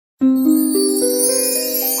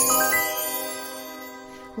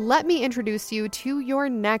let me introduce you to your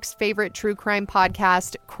next favorite true crime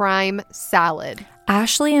podcast, Crime Salad.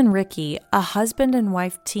 Ashley and Ricky, a husband and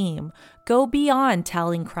wife team, go beyond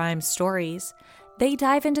telling crime stories. They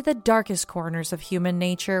dive into the darkest corners of human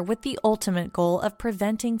nature with the ultimate goal of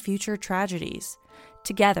preventing future tragedies.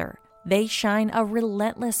 Together, they shine a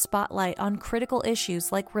relentless spotlight on critical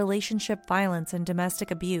issues like relationship violence and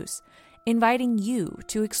domestic abuse, inviting you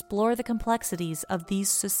to explore the complexities of these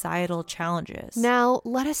societal challenges. Now,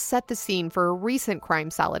 let us set the scene for a recent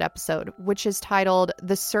Crime Salad episode, which is titled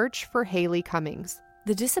The Search for Haley Cummings.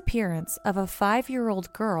 The disappearance of a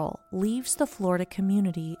 5-year-old girl leaves the Florida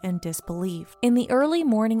community in disbelief. In the early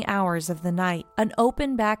morning hours of the night, an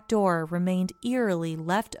open back door remained eerily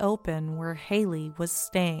left open where Haley was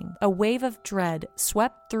staying. A wave of dread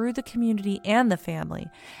swept through the community and the family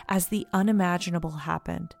as the unimaginable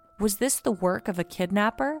happened. Was this the work of a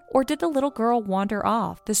kidnapper, or did the little girl wander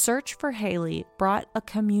off? The search for Haley brought a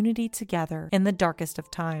community together in the darkest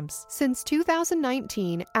of times. Since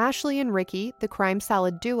 2019, Ashley and Ricky, the Crime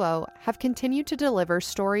Salad duo, have continued to deliver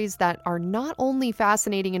stories that are not only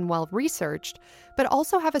fascinating and well-researched, but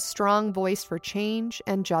also have a strong voice for change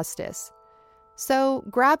and justice. So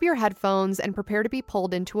grab your headphones and prepare to be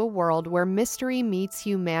pulled into a world where mystery meets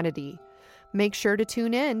humanity. Make sure to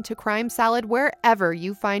tune in to Crime Salad wherever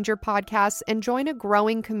you find your podcasts and join a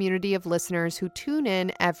growing community of listeners who tune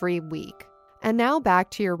in every week. And now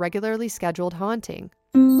back to your regularly scheduled haunting.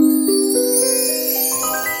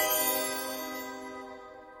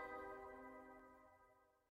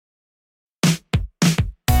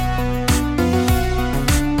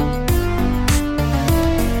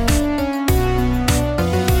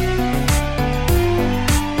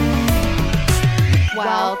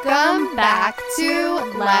 Welcome back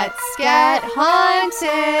to Let's Get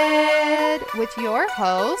Haunted with your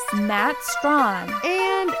hosts, Matt Strawn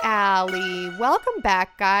and Allie. Welcome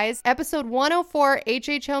back, guys. Episode 104,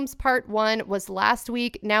 H.H. Holmes Part 1 was last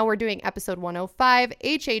week. Now we're doing episode 105,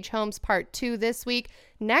 H.H. Holmes Part 2 this week.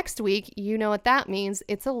 Next week, you know what that means.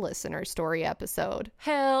 It's a listener story episode.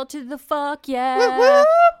 Hell to the fuck yeah. Woo woo!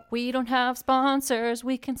 We don't have sponsors.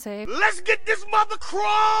 We can say, let's get this mother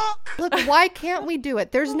crock. Look, why can't we do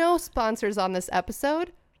it? There's no sponsors on this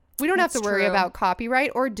episode. We don't have to worry about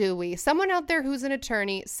copyright, or do we? Someone out there who's an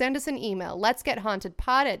attorney, send us an email,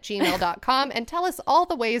 letsgethauntedpod@gmail.com, and tell us all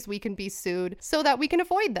the ways we can be sued so that we can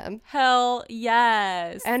avoid them. hell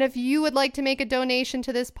yes. And if you would like to make a donation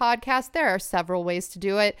to this podcast, there are several ways to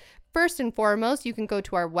do it. First and foremost, you can go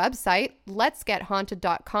to our website,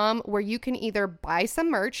 letsgethaunted.com, where you can either buy some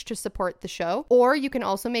merch to support the show, or you can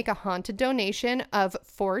also make a haunted donation of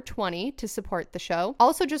 $4.20 to support the show.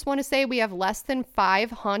 Also, just want to say we have less than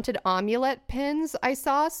 5 haunted amulet pins I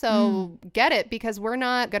saw, so get it, because we're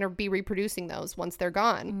not going to be reproducing those once they're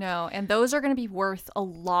gone. No, and those are going to be worth a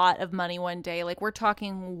lot of money one day. Like, we're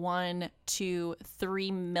talking $1 to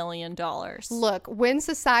 $3 million. Look, when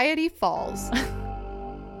society falls...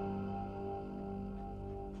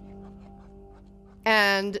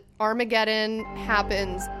 and Armageddon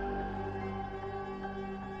happens,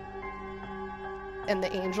 and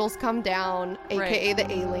the angels come down, aka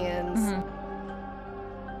the aliens. Mm-hmm.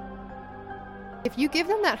 If you give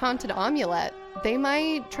them that haunted amulet, they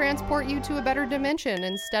might transport you to a better dimension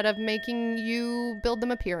instead of making you build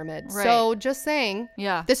them a pyramid. Right. So just saying,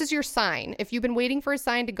 this is your sign. If you've been waiting for a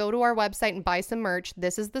sign to go to our website and buy some merch,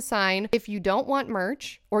 this is the sign. If you don't want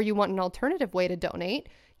merch, or you want an alternative way to donate,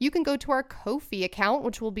 you can go to our Ko-fi account,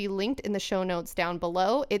 which will be linked in the show notes down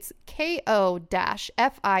below. It's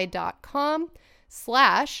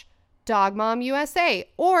ko-fi.com/DogMomUSA.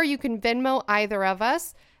 Or you can Venmo either of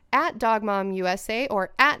us at DogMomUSA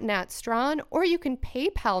or at Nat Strawn, or you can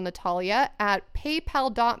PayPal Natalia at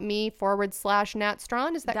paypal.me/Nat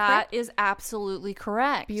Strawn. Is that correct? That is absolutely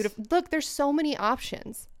correct. Beautiful. Look, there's so many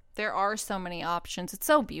options. There are so many options. It's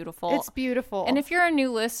so beautiful. It's beautiful. And if you're a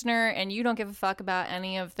new listener and you don't give a fuck about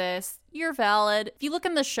any of this, you're valid. If you look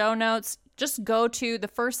in the show notes, just go to the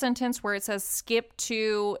first sentence where it says skip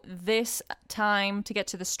to this time to get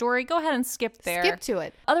to the story. Go ahead and skip there. Skip to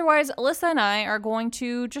it. Otherwise, Alyssa and I are going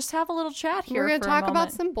to just have a little chat here. We're going to for a talk about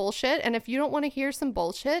moment. some bullshit. And if you don't want to hear some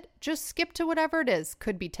bullshit, just skip to whatever it is.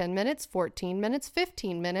 Could be 10 minutes, 14 minutes,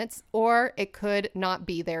 15 minutes, or it could not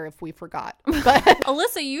be there if we forgot. But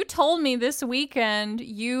Alyssa, you told me this weekend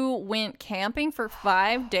you went camping for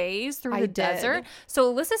 5 days through the desert.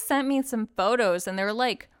 So Alyssa sent me some photos and they're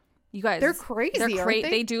like, you guys, they're crazy, aren't they?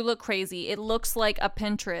 They do look crazy. It looks like a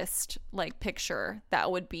Pinterest like picture that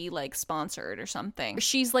would be like sponsored or something.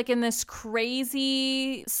 She's like in this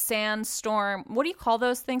crazy sandstorm. What do you call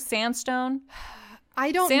those things? Sandstone?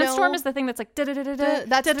 I don't know. Sandstorm is the thing that's like That's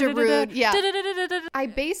Darude. Yeah. I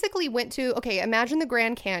basically went to, okay, imagine the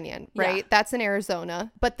Grand Canyon, right? Yeah. That's in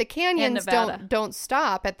Arizona, but the canyons don't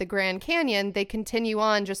stop at the Grand Canyon. They continue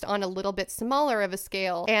on just on a little bit smaller of a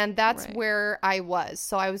scale, and that's where I was.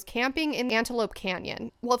 So I was camping in Antelope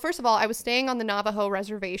Canyon. Well, first of all, I was staying on the Navajo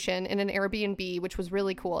reservation in an Airbnb, which was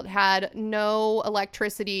really cool. It had no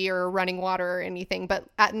electricity or running water or anything, but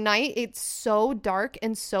at night it's so dark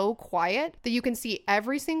and so quiet that you can see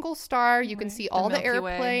every single star. You can see all the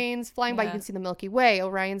airplanes flying by. You can see the Milky Way,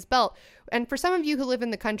 Orion's Belt. And for some of you who live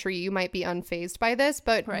in the country, you might be unfazed by this,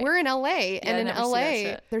 but we're in LA, and in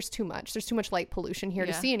LA, there's too much light pollution here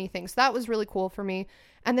to see anything. So that was really cool for me.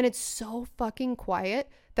 And then it's so fucking quiet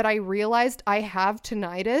that I realized I have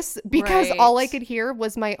tinnitus because all I could hear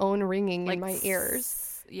was my own ringing in my ears.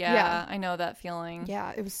 Yeah, I know that feeling.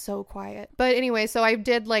 Yeah, it was so quiet. But anyway, so I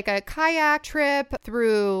did like a kayak trip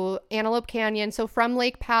through Antelope Canyon. So from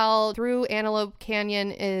Lake Powell through Antelope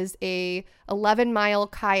Canyon is a 11-mile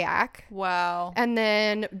kayak. Wow. And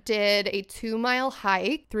then did a 2-mile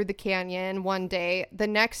hike through the canyon one day. The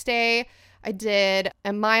next day, I did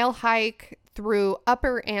a mile hike through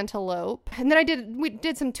Upper Antelope. And then we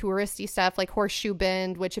did some touristy stuff like Horseshoe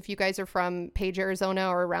Bend, which if you guys are from Page, Arizona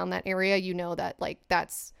or around that area, you know that like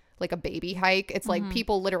that's like a baby hike. It's like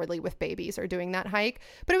people literally with babies are doing that hike,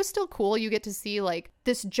 but it was still cool. You get to see like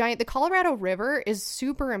this giant, the Colorado River is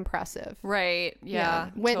super impressive. Right. Yeah.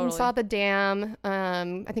 Went and saw the dam.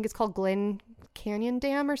 I think it's called Glen Canyon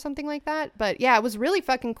Dam or something like that. But yeah, it was really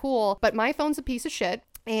fucking cool. But my phone's a piece of shit.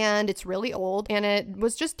 And it's really old, and it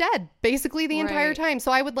was just dead basically the entire time.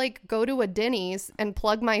 So I would like go to a Denny's and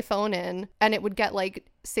plug my phone in, and it would get like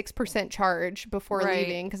 6% charge before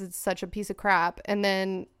leaving because it's such a piece of crap. And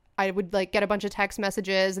then I would like get a bunch of text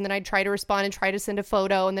messages, and then I'd try to respond and try to send a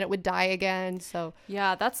photo, and then it would die again. So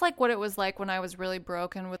yeah, that's like what it was like when I was really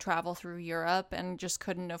broken with travel through Europe and just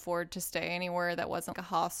couldn't afford to stay anywhere that wasn't like a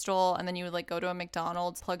hostel. And then you would like go to a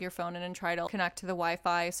McDonald's, plug your phone in and try to connect to the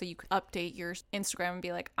Wi-Fi so you could update your Instagram and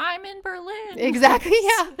be like, I'm in Berlin. Exactly.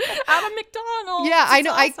 Yeah. Out of McDonald's. Yeah, I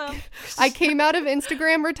know. Awesome. I came out of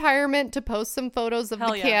Instagram retirement to post some photos of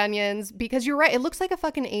the canyons because you're right. It looks like a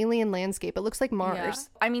fucking alien landscape. It looks like Mars.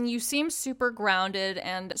 Yeah. I mean, you seem super grounded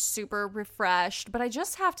and super refreshed, but I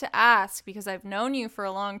just have to ask because I've known you for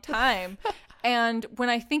a long time. And when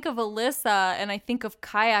I think of Alyssa and I think of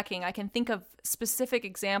kayaking, I can think of specific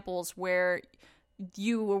examples where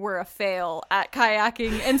you were a fail at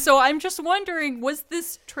kayaking. And so I'm just wondering, was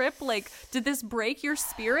this trip like, did this break your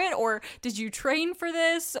spirit, or did you train for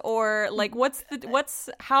this, or like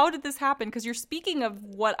how did this happen? Because you're speaking of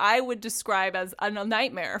what I would describe as a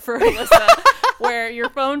nightmare for Alyssa. Where your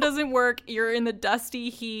phone doesn't work, you're in the dusty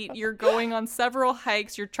heat, you're going on several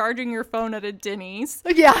hikes, you're charging your phone at a Denny's.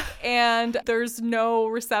 Yeah. And there's no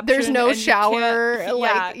reception. There's no shower.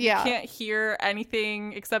 You can't hear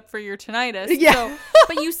anything except for your tinnitus. Yeah. So,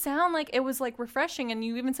 but you sound like it was like refreshing, and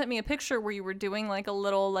you even sent me a picture where you were doing like a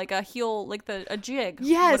little, like a heel, like a jig.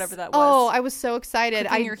 Yes. Whatever that was. Oh, I was so excited.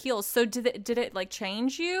 Your heels. So did it like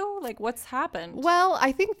change you? Like what's happened? Well,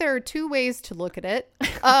 I think there are two ways to look at it.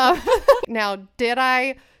 Now, did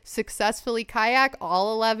I successfully kayak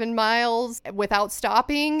all 11 miles without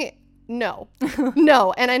stopping? No.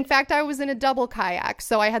 No. And in fact, I was in a double kayak.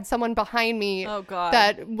 So I had someone behind me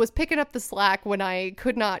that was picking up the slack when I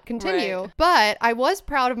could not continue. Right. But I was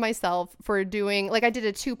proud of myself for doing, like I did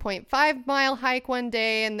a 2.5 mile hike one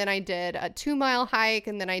day, and then I did a 2-mile hike,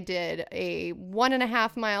 and then I did a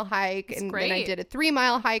 1.5 mile hike, then I did a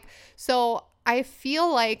 3-mile hike. So I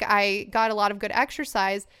feel like I got a lot of good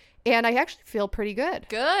exercise. And I actually feel pretty good.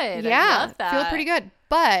 Good. Yeah, I love that. Feel pretty good.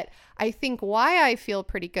 But I think why I feel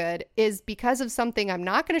pretty good is because of something I'm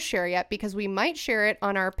not going to share yet, because we might share it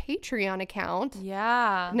on our Patreon account.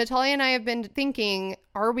 Yeah. Natalia and I have been thinking,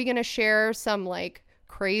 are we going to share some like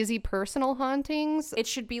crazy personal hauntings? It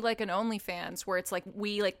should be like an OnlyFans where it's like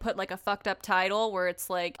we like put like a fucked up title where it's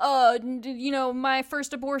like, my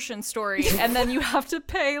first abortion story, and then you have to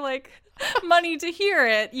pay like money to hear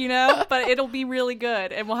it, but it'll be really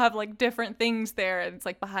good, and we'll have like different things there, and it's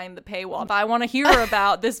like behind the paywall. But I want to hear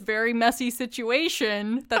about this very messy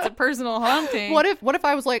situation that's a personal haunting. What if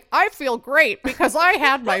I was like, I feel great because I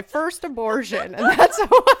had my first abortion, and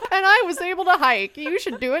I was able to hike. You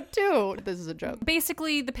should do it too. This is a joke. Basically,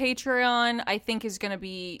 basically the Patreon, I think, is going to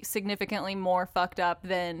be significantly more fucked up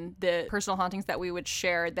than the personal hauntings that we would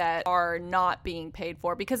share that are not being paid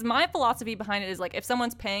for. Because my philosophy behind it is, like, if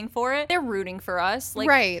someone's paying for it, they're rooting for us. Like,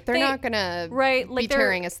 right. They're not going to be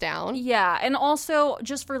tearing us down. Yeah. And also,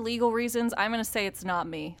 just for legal reasons, I'm going to say it's not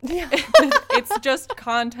me. Yeah. It's just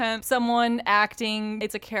content. Someone acting.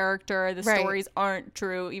 It's a character. The stories aren't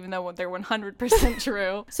true, even though they're 100%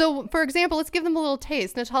 true. So, for example, let's give them a little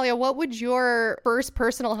taste. Natalia, what would your first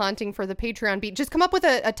personal haunting for the Patreon be? Just come up with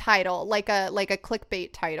a title, like a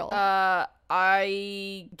clickbait title.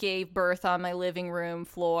 I gave birth on my living room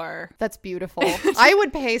floor. That's beautiful. I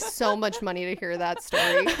would pay so much money to hear that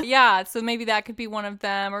story. Yeah, so maybe that could be one of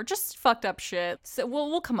them, or just fucked up shit. So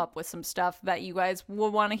we'll come up with some stuff that you guys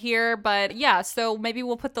will want to hear. But yeah, so maybe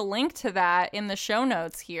we'll put the link to that in the show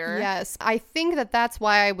notes here. Yes, I think that's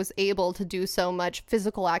why I was able to do so much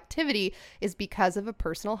physical activity, is because of a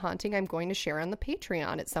personal haunting I'm going to share on the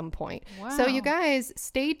Patreon at some point. Wow. So you guys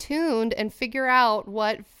stay tuned and figure out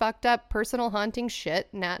what fucked up personal haunting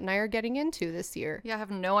shit Nat and I are getting into this year. Yeah, I have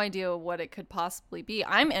no idea what it could possibly be.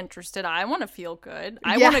 I'm interested. I want to feel good.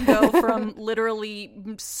 I want to go from literally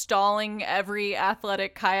stalling every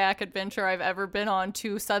athletic kayak adventure I've ever been on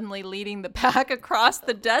to suddenly leading the pack across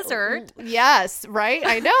the desert. Yes, right?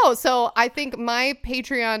 I know. So I think my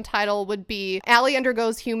Patreon title would be Allie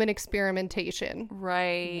Undergoes Human Experimentation.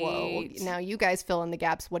 Right. Whoa. Now you guys fill in the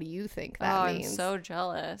gaps. What do you think that means? I'm so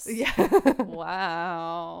jealous. Yeah.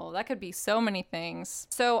 Wow. That could be so many things.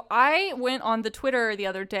 So I went on the Twitter the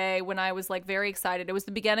other day when I was like very excited. It was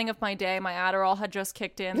the beginning of my day. My Adderall had just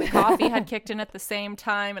kicked in. The coffee had kicked in at the same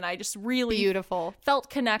time. And I just really felt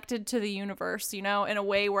connected to the universe, you know, in a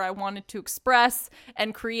way where I wanted to express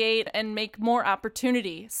and create and make more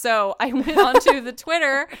opportunity. So I went onto the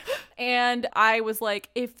Twitter and I was like,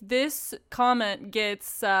 if this comment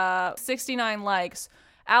gets 69 likes,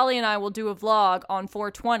 Allie and I will do a vlog on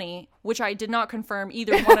 420, which I did not confirm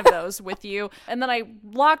either one of those with you. And then I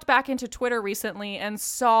logged back into Twitter recently and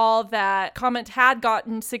saw that comment had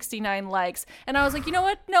gotten 69 likes. And I was like, you know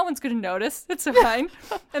what? No one's going to notice. It's fine.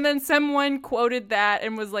 And then someone quoted that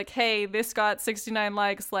and was like, hey, this got 69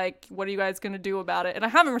 likes. Like, what are you guys going to do about it? And I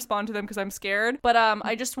haven't responded to them because I'm scared. But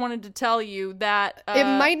I just wanted to tell you that it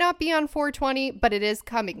might not be on 420, but it is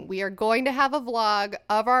coming. We are going to have a vlog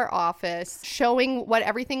of our office showing what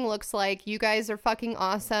everything looks like. You guys are fucking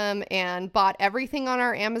awesome and bought everything on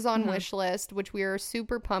our Amazon wish list, which we are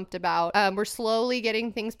super pumped about. We're slowly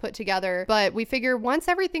getting things put together, but we figure once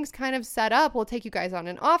everything's kind of set up, we'll take you guys on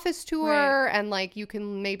an office tour and like you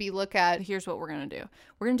can maybe look at. Here's what we're gonna do.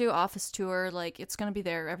 We're gonna do an office tour. Like it's gonna be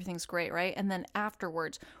there. Everything's great, right? And then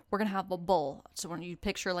afterwards, we're gonna have a bowl. So when you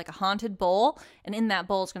picture like a haunted bowl, and in that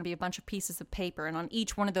bowl is gonna be a bunch of pieces of paper, and on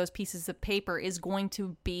each one of those pieces of paper is going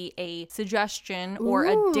to be a suggestion or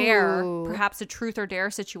a dare, perhaps a truth or dare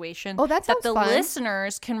situation that the fun.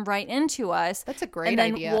 Listeners can write into us. That's a great idea.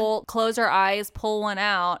 And idea. then we'll close our eyes, pull one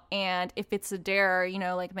out, and if it's a dare, you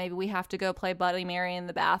know, like maybe we have to go play Bloody Mary in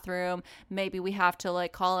the bathroom. Maybe we have to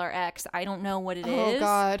like call our ex. I don't know what it is. Oh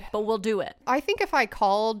God! But we'll do it. I think if I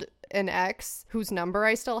called an ex whose number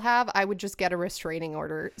I still have, I would just get a restraining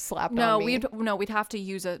order slapped on me. We'd have to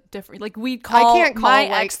use a different, like we'd call my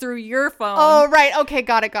ex through your phone. Oh, right. Okay.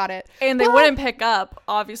 Got it. And they wouldn't pick up,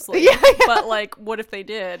 obviously. Yeah. But like, what if they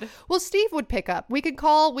did? Well, Steve would pick up. We can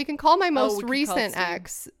call my most recent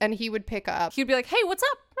ex and he would pick up. He'd be like, hey, what's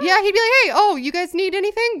up? Yeah, he'd be like, hey, oh, you guys need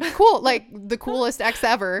anything? Cool. Like the coolest ex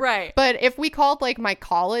ever. Right. But if we called like my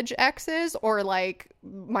college exes or like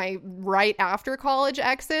my right after college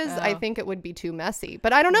exes, I think it would be too messy.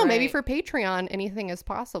 But I don't know. Maybe for Patreon, anything is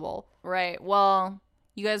possible. Right. Well,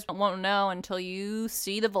 you guys won't know until you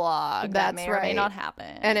see the vlog. That may or may not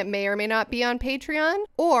happen. And it may or may not be on Patreon,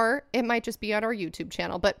 or it might just be on our YouTube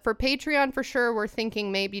channel. But for Patreon, for sure, we're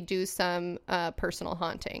thinking maybe do some personal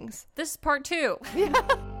hauntings. This is part 2. Yeah.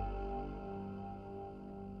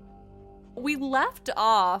 We left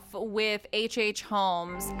off with H.H.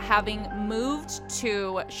 Holmes having moved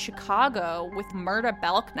to Chicago with Murda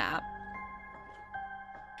Belknap.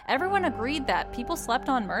 Everyone agreed that people slept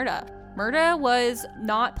on Murda. Murda was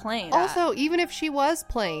not playing. Also, even if she was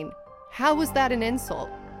playing, how was that an insult?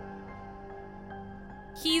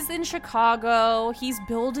 He's in Chicago. He's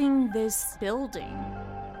building this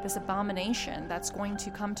abomination that's going to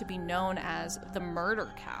come to be known as the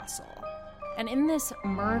Murder Castle. And in this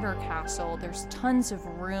murder castle, there's tons of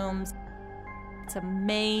rooms. It's a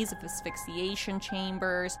maze of asphyxiation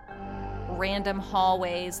chambers, random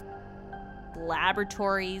hallways,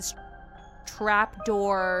 laboratories,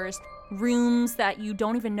 trapdoors, rooms that you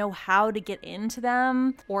don't even know how to get into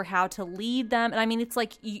them or how to lead them. And I mean, it's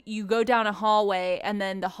like you go down a hallway and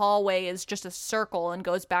then the hallway is just a circle and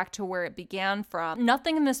goes back to where it began from.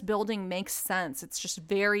 Nothing in this building makes sense. It's just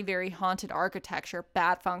very, very haunted architecture,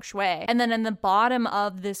 bad feng shui. And then in the bottom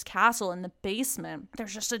of this castle, in the basement,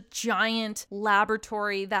 there's just a giant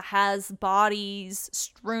laboratory that has bodies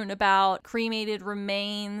strewn about, cremated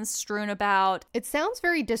remains strewn about. It sounds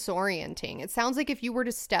very disorienting. It sounds like if you were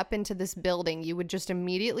to step into this building, you would just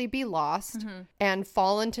immediately be lost and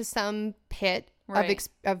fall into some pit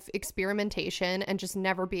of experimentation and just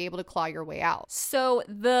never be able to claw your way out. So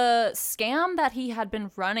the scam that he had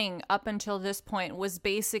been running up until this point was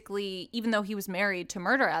basically, even though he was married to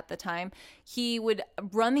murder at the time, he would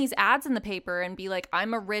run these ads in the paper and be like,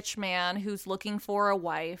 I'm a rich man who's looking for a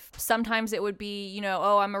wife. Sometimes it would be, you know,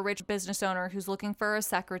 oh, I'm a rich business owner who's looking for a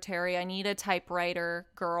secretary. I need a typewriter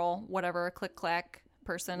girl, whatever, click-clack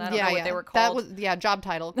person. I don't know what they were called. That was, job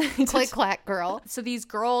title. Click clack girl. So these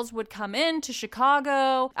girls would come in to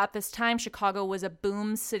Chicago. At this time, Chicago was a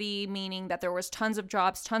boom city, meaning that there was tons of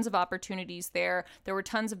jobs, tons of opportunities there. There were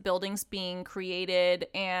tons of buildings being created,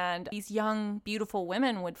 and these young, beautiful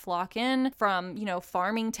women would flock in from, you know,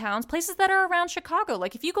 farming towns, places that are around Chicago.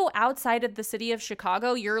 Like if you go outside of the city of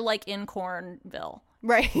Chicago, you're like in Cornville.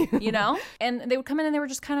 Right. You know? And they would come in and they were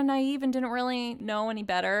just kind of naive and didn't really know any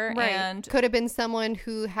better. Right. And could have been someone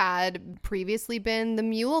who had previously been the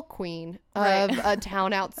mule queen of a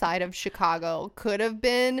town outside of Chicago. Could have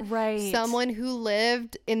been someone who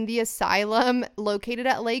lived in the asylum located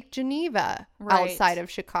at Lake Geneva outside of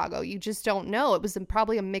Chicago. You just don't know. It was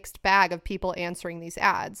probably a mixed bag of people answering these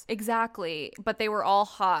ads. Exactly. But they were all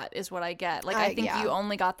hot is what I get. Like, I think you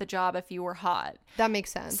only got the job if you were hot. That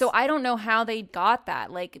makes sense. So I don't know how they got that.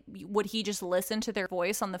 Like, would he just listen to their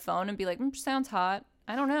voice on the phone and be like, sounds hot?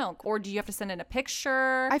 I don't know. Or do you have to send in a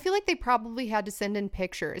picture? I feel like they probably had to send in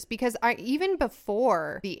pictures because even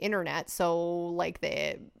before the internet, so like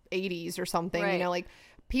the 80s or something, you know, like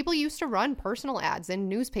people used to run personal ads in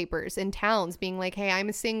newspapers in towns being like, hey, I'm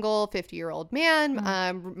a single 50-year-old man.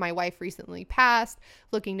 My wife recently passed,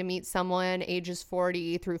 looking to meet someone ages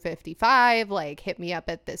 40 through 55. Like, hit me up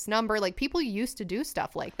at this number. Like, people used to do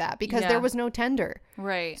stuff like that because there was no Tinder.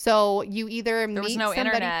 Right. So you either there was no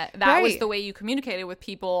internet. That was the way you communicated with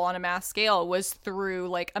people on a mass scale, was through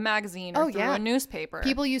like a magazine or through a newspaper.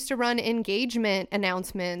 People used to run engagement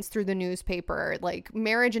announcements through the newspaper, like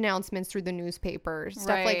marriage announcements through the newspaper,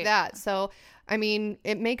 stuff like that. So, I mean,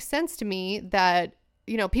 it makes sense to me that,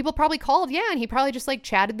 you know, people probably called, and he probably just like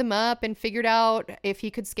chatted them up and figured out if he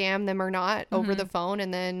could scam them or not over the phone,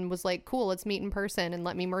 and then was like, cool, let's meet in person and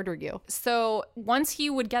let me murder you. So once he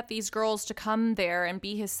would get these girls to come there and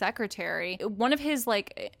be his secretary, one of his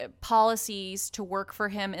like policies to work for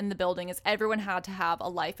him in the building is everyone had to have a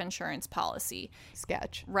life insurance policy.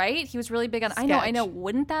 Sketch. Right? He was really big on, I know.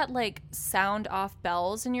 Wouldn't that like sound off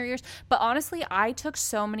bells in your ears? But honestly, I took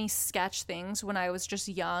so many sketch things when I was just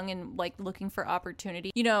young and like looking for opportunity.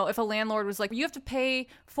 You know, if a landlord was like, you have to pay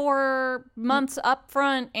 4 months up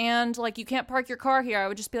front and like you can't park your car here, I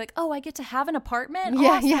would just be like, oh, I get to have an apartment?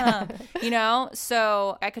 Awesome. Yeah. You know,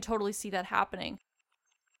 so I could totally see that happening.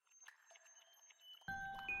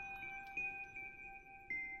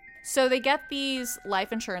 So they get these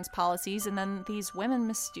life insurance policies, and then these women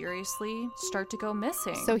mysteriously start to go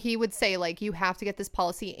missing. So he would say, like, you have to get this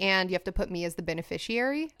policy and you have to put me as the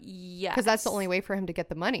beneficiary? Yes. Because that's the only way for him to get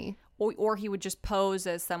the money. Or he would just pose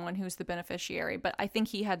as someone who's the beneficiary. But I think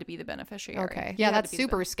he had to be the beneficiary. Okay. Yeah, that's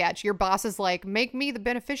super sketch. Your boss is like, make me the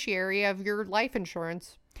beneficiary of your life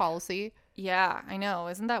insurance policy. Yeah, I know.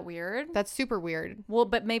 Isn't that weird? That's super weird. Well,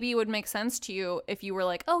 but maybe it would make sense to you if you were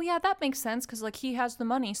like, oh, yeah, that makes sense because, like, he has the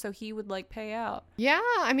money, so he would, like, pay out. Yeah,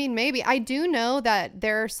 I mean, maybe. I do know that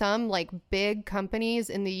there are some, like, big companies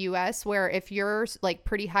in the U.S. where if you're, like,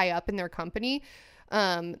 pretty high up in their company,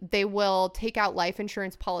 they will take out life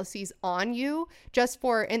insurance policies on you just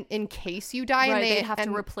for in case you die. Right, and they have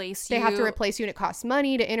to replace you. They have to replace you, and it costs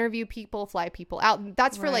money to interview people, fly people out.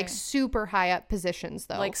 That's for like super high up positions,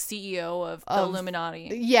 though. Like CEO of the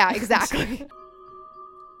Illuminati. Yeah, exactly.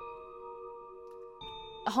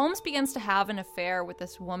 Holmes begins to have an affair with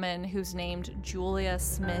this woman who's named Julia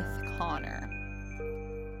Smith Connor.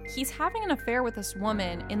 He's having an affair with this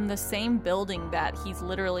woman in the same building that he's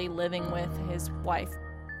literally living with his wife.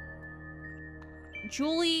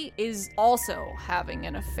 Julie is also having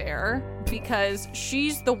an affair because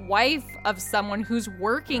she's the wife of someone who's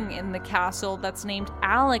working in the castle that's named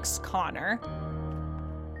Alex Connor.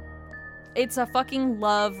 It's a fucking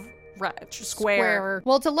love square.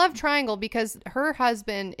 Well, it's a love triangle because her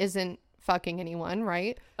husband isn't fucking anyone,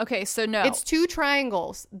 right? Okay, so no. It's two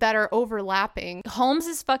triangles that are overlapping. Holmes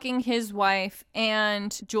is fucking his wife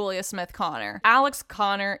and Julia Smith Connor. Alex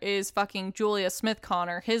Connor is fucking Julia Smith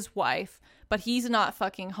Connor, his wife, but he's not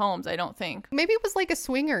fucking Holmes, I don't think. Maybe it was like a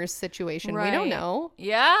swingers situation. Right. We don't know.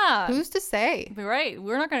 Yeah. Who's to say? Right.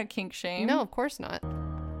 We're not going to kink shame. No, of course not.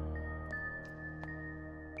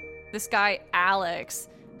 This guy, Alex,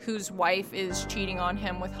 whose wife is cheating on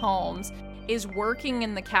him with Holmes, is working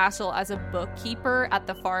in the castle as a bookkeeper at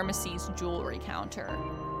the pharmacy's jewelry counter.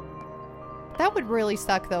 That would really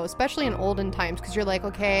suck, though, especially in olden times, because you're like,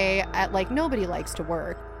 okay, nobody likes to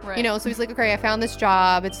work. Right. You know, so he's like, okay, I found this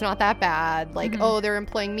job. It's not that bad. Like, oh, they're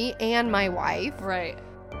employing me and my wife. Right.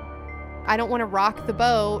 I don't want to rock the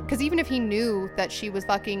boat. Because even if he knew that she was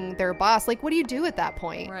fucking their boss, like, what do you do at that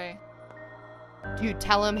point? Right. You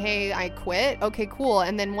tell him, hey, I quit. Okay, cool.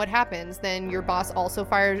 And then what happens? Then your boss also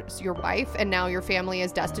fires your wife, and now your family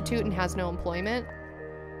is destitute and has no employment.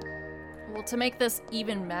 Well, to make this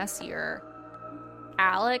even messier,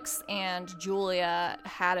 Alex and Julia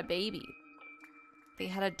had a baby. They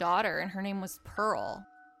had a daughter, and her name was Pearl.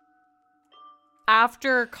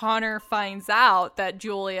 After Connor finds out that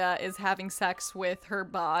Julia is having sex with her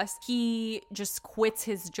boss, he just quits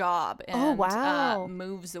his job and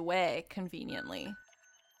moves away conveniently.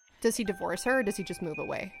 Does he divorce her, or does he just move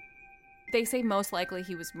away? They say most likely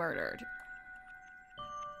he was murdered.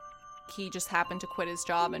 He just happened to quit his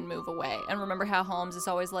job and move away. And remember how Holmes is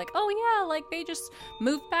always like, oh yeah, like they just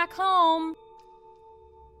moved back home.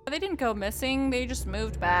 They didn't go missing, they just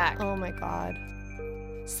moved back. Oh my God.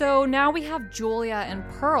 So now we have Julia and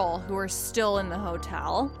Pearl, who are still in the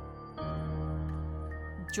hotel.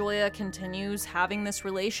 Julia continues having this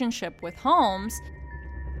relationship with Holmes.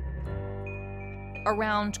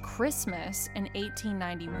 Around Christmas in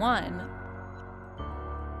 1891,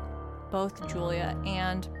 both Julia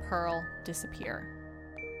and Pearl disappear.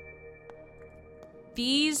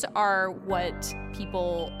 These are what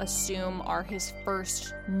people assume are his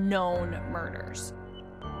first known murders.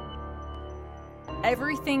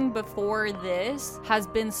 Everything before this has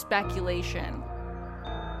been speculation.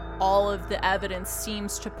 All of the evidence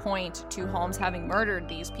seems to point to Holmes having murdered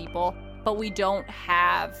these people, but we don't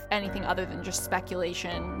have anything other than just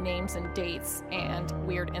speculation, names and dates, and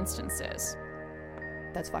weird instances.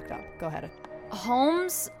 That's fucked up. Go ahead.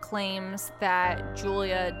 Holmes claims that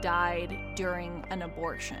Julia died during an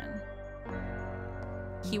abortion.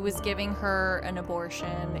 He was giving her an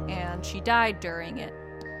abortion and she died during it.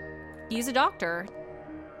 He's a doctor.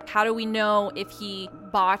 How do we know if he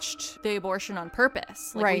botched the abortion on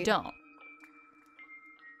purpose? Like, right. We don't.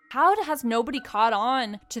 How has nobody caught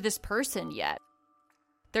on to this person yet?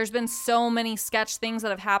 There's been so many sketch things that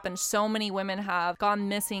have happened. So many women have gone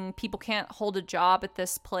missing. People can't hold a job at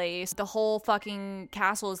this place. The whole fucking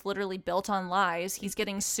castle is literally built on lies. He's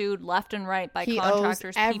getting sued left and right by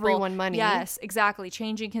contractors. He owes everyone money. Yes, exactly.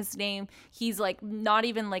 Changing his name. He's like not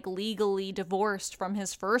even like legally divorced from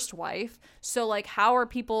his first wife. So like, how are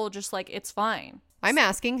people just like, it's fine? I'm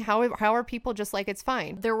asking, how are people just like, it's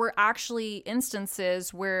fine? There were actually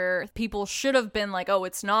instances where people should have been like, oh,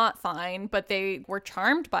 it's not fine, but they were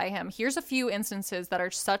charmed by him. Here's a few instances that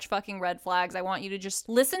are such fucking red flags. I want you to just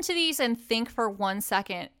listen to these and think for 1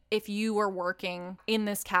 second if you were working in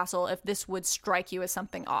this castle, if this would strike you as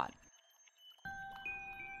something odd.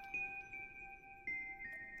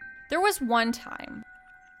 There was one time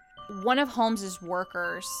one of Holmes's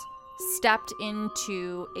workers stepped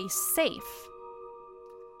into a safe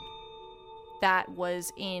that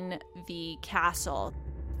was in the castle.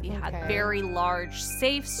 They had very large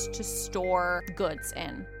safes to store goods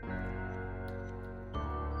in.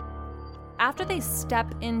 After they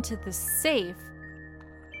step into the safe,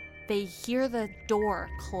 they hear the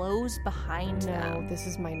door close behind them. No, this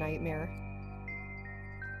is my nightmare.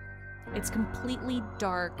 It's completely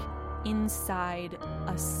dark inside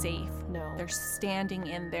a safe. No. They're standing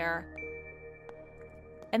in there.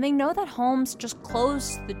 And they know that Holmes just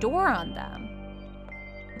closed the door on them.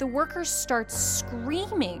 The workers start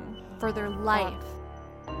screaming for their life.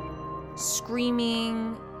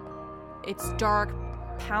 Screaming, it's dark,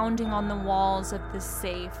 pounding on the walls of the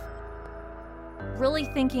safe. Really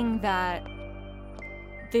thinking that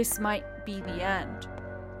this might be the end.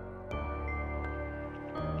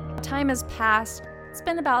 Time has passed. It's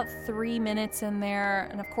been about 3 minutes in there,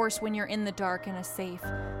 and of course when you're in the dark in a safe,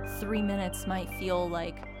 3 minutes might feel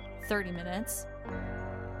like 30 minutes.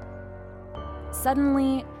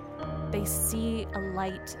 Suddenly, they see a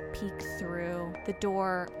light peek through. The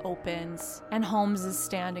door opens, and Holmes is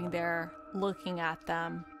standing there looking at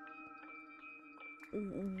them.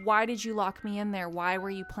 Why did you lock me in there? Why were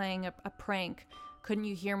you playing a prank? Couldn't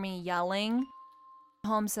you hear me yelling?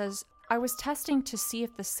 Holmes says, I was testing to see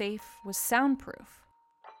if the safe was soundproof.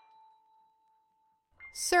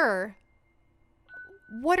 Sir,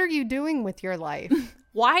 what are you doing with your life?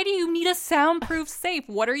 Why do you need a soundproof safe?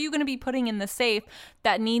 What are you going to be putting in the safe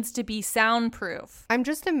that needs to be soundproof? I'm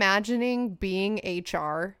just imagining being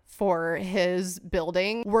HR for his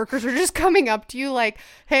building. Workers are just coming up to you like,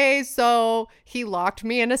 hey, so he locked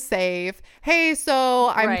me in a safe. Hey, so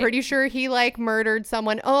I'm pretty sure he like murdered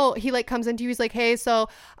someone. Oh, he like comes into you. He's like, hey, so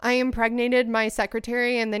I impregnated my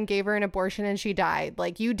secretary and then gave her an abortion and she died.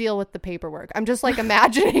 Like, you deal with the paperwork. I'm just like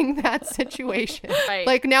imagining that situation. Right.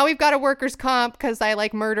 Like, now we've got a workers' comp because I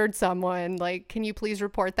like murdered someone. Like, can you please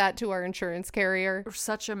report that to our insurance carrier?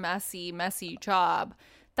 Such a messy job.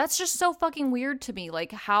 That's just so fucking weird to me.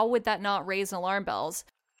 Like, how would that not raise alarm bells?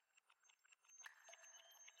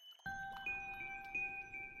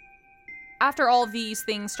 After all of these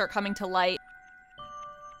things start coming to light,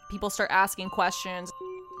 people start asking questions.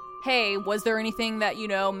 Hey, was there anything that,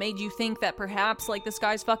 made you think that perhaps, like, this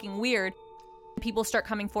guy's fucking weird? People start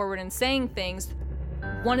coming forward and saying things.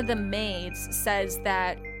 One of the maids says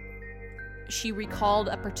that she recalled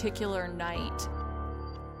a particular night.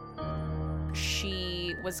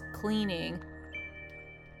 She was cleaning.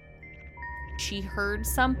 She heard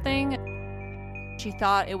something. She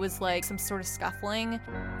thought it was like some sort of scuffling.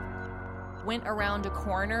 Went around a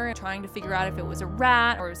corner trying to figure out if it was a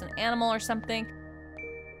rat or it was an animal or something.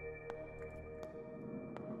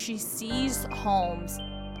 She sees Holmes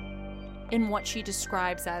in what she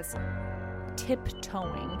describes as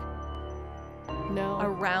tiptoeing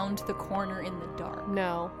around the corner in the dark.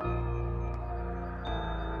 No.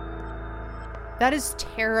 That is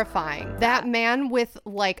terrifying. That man with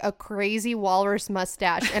like a crazy walrus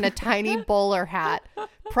mustache and a tiny bowler hat,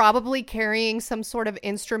 probably carrying some sort of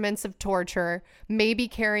instruments of torture, maybe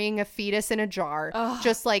carrying a fetus in a jar,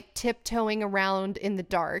 just like tiptoeing around in the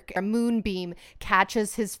dark. A moonbeam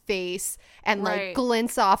catches his face and like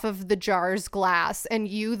glints off of the jar's glass. And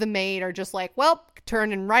you, the maid, are just like, well,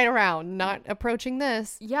 turning right around, not approaching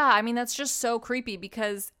this. Yeah, I mean, that's just so creepy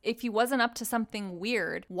because if he wasn't up to something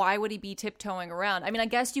weird, why would he be tiptoeing around? I mean, I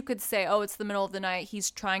guess you could say, oh, it's the middle of the night.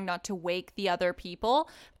 He's trying not to wake the other people.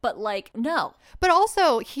 But like, no. But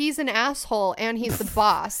also, he's an asshole and he's the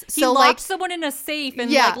boss. He so locked like someone in a safe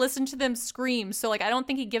and like listened to them scream. So like, I don't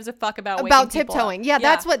think he gives a fuck about tiptoeing. Yeah,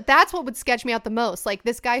 that's what would sketch me out the most. Like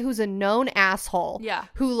this guy who's a known asshole. Yeah.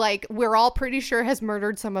 Who like we're all pretty sure has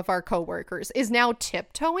murdered some of our coworkers is now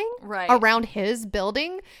tiptoeing around his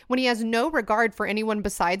building when he has no regard for anyone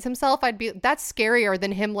besides himself. That's scarier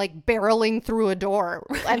than him like barreling through a door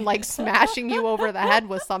and like smashing you over the head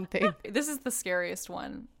with something. This is the scariest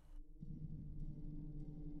one.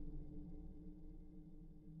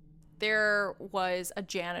 There was a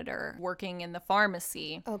janitor working in the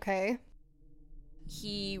pharmacy. Okay.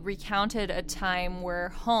 He recounted a time where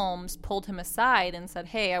Holmes pulled him aside and said,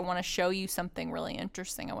 hey, I want to show you something really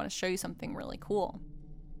interesting. I want to show you something really cool.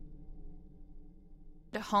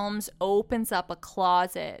 Holmes opens up a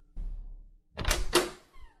closet.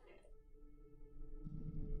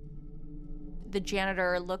 The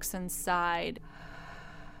janitor looks inside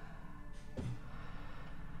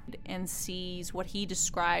and sees what he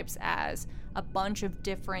describes as a bunch of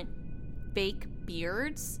different fake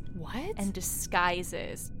beards. What? And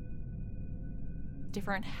disguises.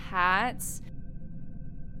 Different hats.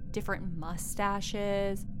 Different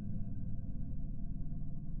mustaches.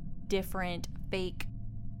 Different fake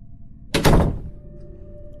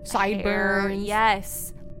sideburns. Hair.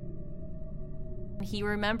 Yes. He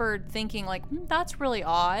remembered thinking like, that's really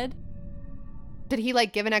odd. Did he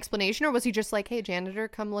like give an explanation or was he just like, hey, janitor,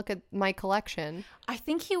 come look at my collection? I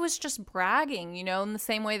think he was just bragging, in the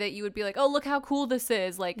same way that you would be like, oh, look how cool this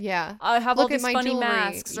is. Like, yeah, I have look all these funny jewelry.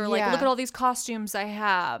 masks or like, look at all these costumes I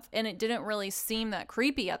have. And it didn't really seem that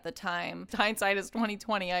creepy at the time. Hindsight is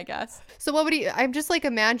 2020, I guess. So what would I'm just like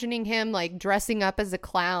imagining him like dressing up as a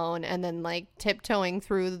clown and then like tiptoeing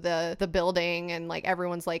through the building and like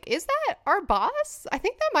everyone's like, is that our boss? I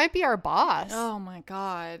think that might be our boss. Oh my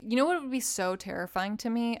God. You know what would be so terrifying to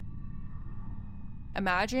me?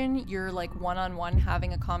 Imagine you're like one-on-one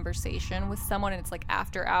having a conversation with someone and it's like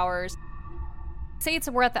after hours. Say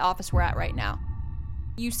we're at the office we're at right now.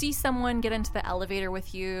 You see someone get into the elevator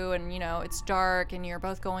with you and it's dark and you're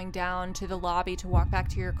both going down to the lobby to walk back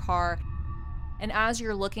to your car. And as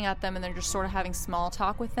you're looking at them and they're just sort of having small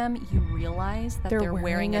talk with them, you realize that they're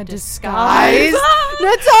wearing a disguise.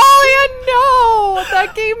 Natalia, no!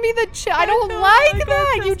 That gave me the I don't like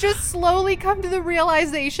that. You just slowly come to the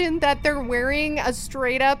realization that they're wearing a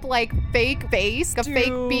straight up like fake face, a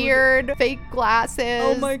fake beard, fake glasses.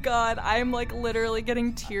 Oh my god, I'm like literally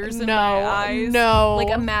getting tears in my eyes. No. Like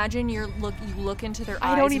imagine you look into their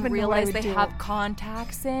eyes don't and even realize know what I they would have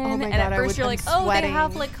contacts in. Oh my and God, at first you're like, oh, sweating. they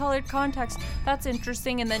have like colored contacts. That's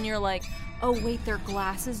interesting. And then you're like, oh wait, their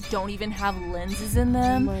glasses don't even have lenses in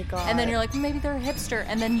them. Oh my God. And then you're like, maybe they're a hipster.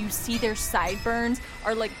 And then you see their sideburns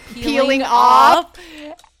are like peeling off.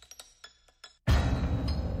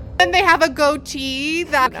 And they have a goatee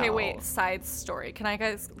that... Okay, wait, side story.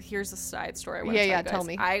 Here's a side story I want to tell you guys. Tell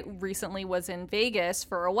me. I recently was in Vegas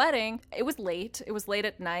for a wedding. It was late. It was late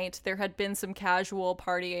at night. There had been some casual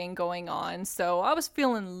partying going on, so I was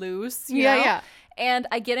feeling loose, you know? Yeah. And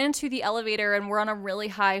I get into the elevator and we're on a really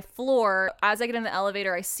high floor. As I get in the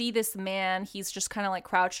elevator, I see this man. He's just kind of like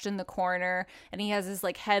crouched in the corner and he has his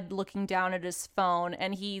like head looking down at his phone.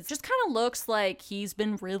 And he just kind of looks like he's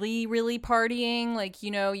been really, really partying. Like,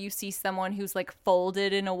 you know, you see someone who's like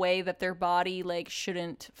folded in a way that their body like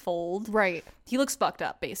shouldn't fold. Right. He looks fucked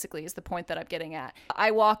up, basically, is the point that I'm getting at.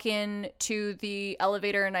 I walk in to the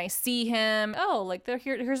elevator and I see him. Oh, like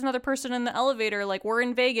here's another person in the elevator. Like, we're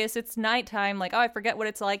in Vegas. It's nighttime. Like, oh, I forget what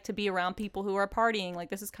it's like to be around people who are partying. Like,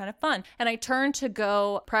 this is kind of fun. And I turn to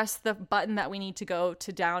go press the button that we need to go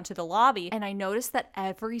to down to the lobby. And I notice that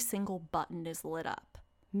every single button is lit up.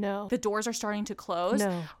 No. The doors are starting to close.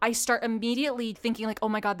 No. I start immediately thinking like, oh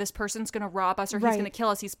my God, this person's going to rob us or he's going to kill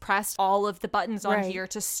us. He's pressed all of the buttons on here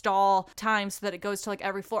to stall time so that it goes to like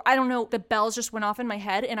every floor. I don't know. The bells just went off in my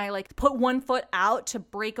head and I like put one foot out to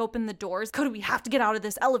break open the doors. Cody, we have to get out of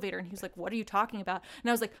this elevator. And he was like, what are you talking about? And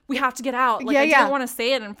I was like, we have to get out. Like, I didn't want to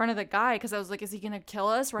say it in front of the guy because I was like, is he going to kill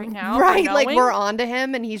us right now? Right. Like we're on to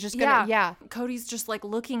him and he's just going to, Cody's just like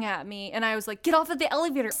looking at me and I was like, get off of the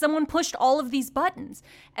elevator. Someone pushed all of these buttons.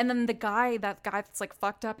 And then that guy that's like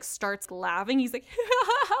fucked up starts laughing. He's like,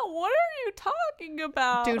 what are you talking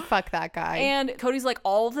about? Dude, fuck that guy. And Cody's like,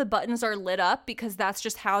 all of the buttons are lit up because that's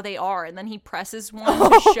just how they are. And then he presses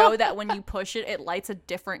one to show that when you push it, it lights a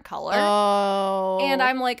different color. Oh. And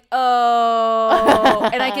I'm like, oh.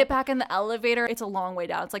 And I get back in the elevator. It's a long way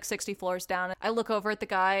down. It's like 60 floors down. I look over at the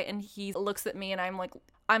guy and he looks at me and I'm like,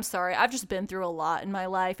 I'm sorry, I've just been through a lot in my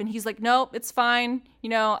life. And he's like, nope, it's fine. You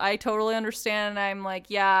know, I totally understand. And I'm like,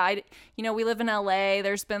 yeah, we live in LA.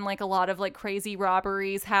 There's been like a lot of like crazy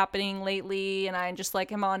robberies happening lately. And I just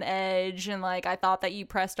like am on edge. And like, I thought that you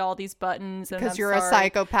pressed all these buttons. Because you're a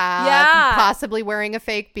psychopath. Yeah. Possibly wearing a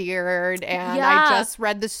fake beard. And I just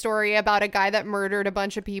read the story about a guy that murdered a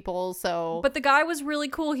bunch of people. So. But the guy was really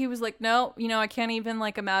cool. He was like, no, I can't even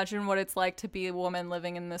like imagine what it's like to be a woman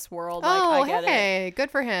living in this world. Like, I get it. Good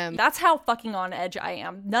for him. That's how fucking on edge I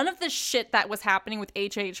am. None of the shit that was happening with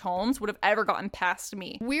H.H. Holmes would have ever gotten past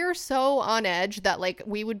me. We're so on edge that like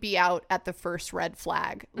we would be out at the first red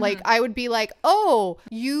flag. Like I would be like, oh,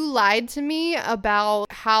 you lied to me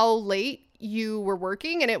about how late you were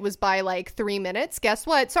working and it was by like 3 minutes. Guess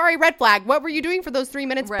what? Sorry, red flag. What were you doing for those 3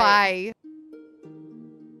 minutes? Bye.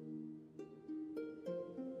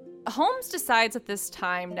 Holmes decides at this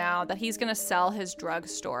time now that he's going to sell his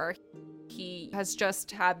drugstore. He has just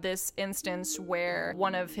had this instance where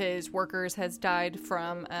one of his workers has died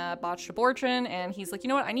from a botched abortion, and he's like, you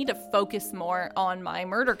know what? I need to focus more on my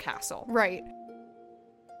murder castle. Right.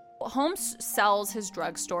 Holmes sells his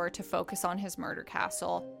drugstore to focus on his murder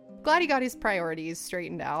castle. Glad he got his priorities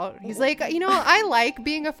straightened out. He's like, I like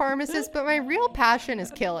being a pharmacist, but my real passion is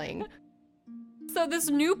killing. So this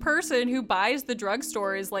new person who buys the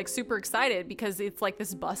drugstore is like super excited because it's like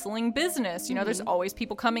this bustling business. There's always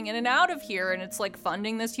people coming in and out of here and it's like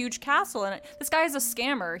funding this huge castle. And this guy is a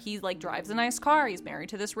scammer. He like drives a nice car. He's married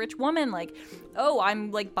to this rich woman. Like, oh,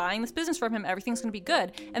 I'm like buying this business from him. Everything's going to be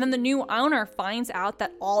good. And then the new owner finds out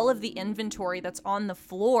that all of the inventory that's on the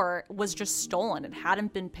floor was just stolen. It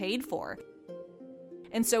hadn't been paid for.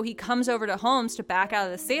 And so he comes over to Holmes to back out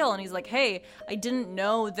of the sale and he's like, hey, I didn't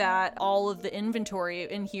know that all of the inventory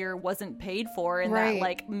in here wasn't paid for and that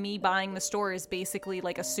like me buying the store is basically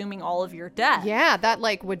like assuming all of your debt. Yeah, that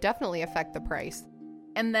like would definitely affect the price.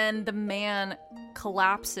 And then the man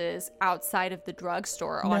collapses outside of the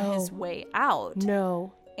drugstore on his way out.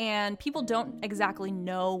 No. And people don't exactly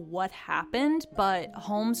know what happened, but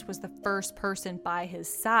Holmes was the first person by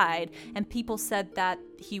his side. And people said that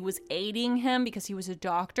he was aiding him because he was a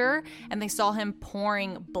doctor. And they saw him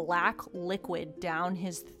pouring black liquid down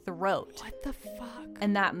his throat. What the fuck?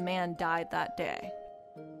 And that man died that day.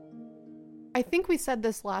 I think we said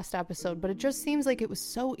this last episode, but it just seems like it was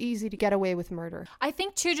so easy to get away with murder. I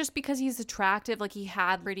think too, just because he's attractive, like he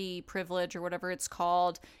had pretty privilege or whatever it's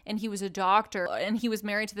called, and he was a doctor, and he was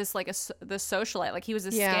married to this like the socialite, like he was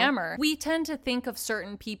a scammer. We tend to think of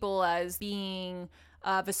certain people as being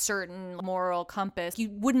of a certain moral compass.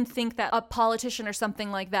 You wouldn't think that a politician or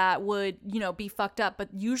something like that would, be fucked up, but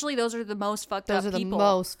usually those are the most fucked up people. Those are the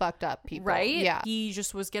most fucked up people. Right? Yeah. He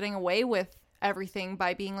just was getting away with everything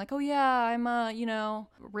by being like, oh yeah, I'm a,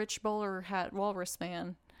 rich bowler hat walrus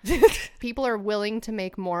man. People are willing to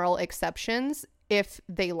make moral exceptions if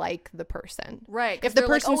they like the person. Right. If the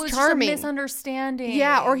person's like, charming. Just a misunderstanding.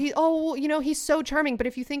 Yeah, or he's so charming. But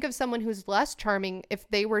if you think of someone who's less charming, if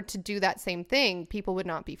they were to do that same thing, people would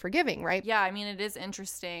not be forgiving, right? Yeah, I mean, it is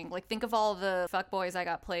interesting. Like, think of all the fuckboys I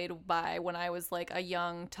got played by when I was like a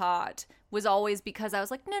young tot. Was always because I was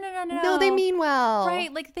like, no. No, they mean well.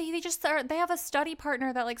 Right. Like they just are, they have a study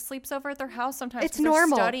partner that like sleeps over at their house sometimes. It's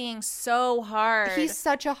normal. They're studying so hard. He's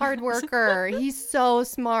such a hard worker. He's so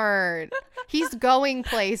smart. He's going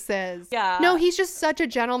places. Yeah. No, he's just such a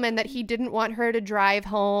gentleman that he didn't want her to drive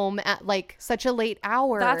home at like such a late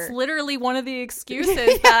hour. That's literally one of the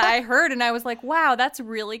excuses that I heard. And I was like, wow, that's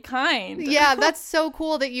really kind. Yeah, that's so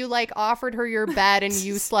cool that you like offered her your bed and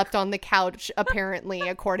you slept on the couch, apparently,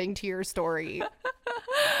 according to your story.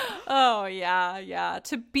 Oh, yeah.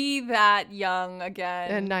 To be that young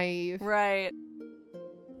again. And naive. Right.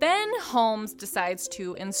 Then Holmes decides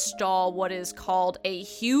to install what is called a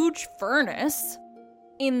huge furnace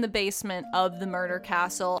in the basement of the murder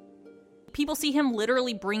castle. People see him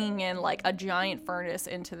literally bringing in like a giant furnace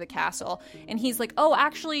into the castle. And he's like, oh,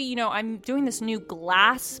 actually, I'm doing this new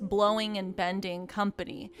glass blowing and bending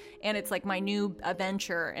company. And it's like my new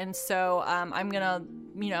venture. And so I'm going to,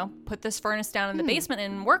 put this furnace down in the basement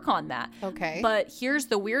and work on that. Okay. But here's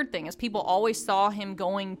the weird thing is people always saw him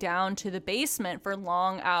going down to the basement for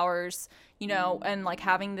long hours, and like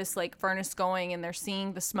having this like furnace going and they're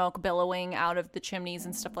seeing the smoke billowing out of the chimneys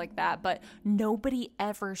and stuff like that. But nobody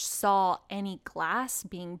ever saw any glass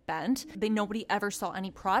being bent. Nobody ever saw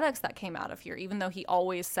any products that came out of here, even though he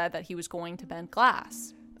always said that he was going to bend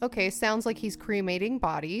glass. Okay, sounds like he's cremating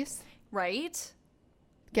bodies. Right?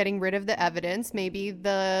 Getting rid of the evidence. Maybe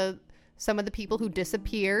some of the people who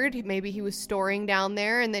disappeared, maybe he was storing down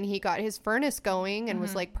there and then he got his furnace going and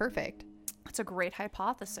was like, perfect. That's a great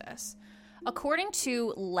hypothesis. According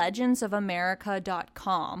to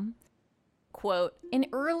legendsofamerica.com, quote, in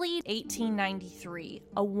early 1893,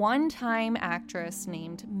 a one-time actress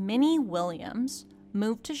named Minnie Williams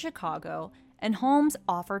moved to Chicago and Holmes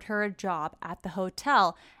offered her a job at the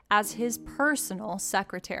hotel as his personal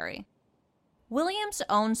secretary. Williams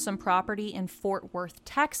owned some property in Fort Worth,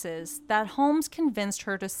 Texas, that Holmes convinced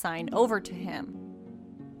her to sign over to him.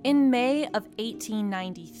 In May of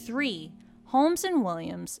 1893, Holmes and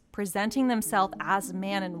Williams, presenting themselves as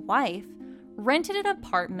man and wife, rented an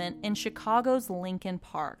apartment in Chicago's Lincoln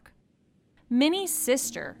Park. Minnie's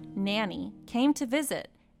sister, Nanny, came to visit,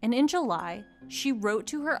 and in July, she wrote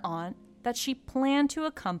to her aunt that she planned to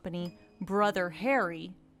accompany Brother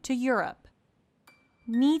Harry to Europe.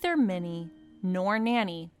 Neither Minnie nor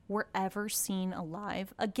Nanny were ever seen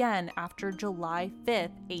alive again after July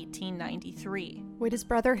 5th, 1893. Wait, is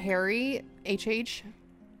Brother Harry HH?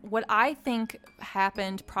 What I think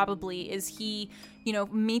happened probably is he,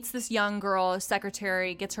 meets this young girl,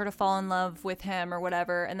 secretary, gets her to fall in love with him or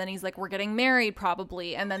whatever. And then he's like, we're getting married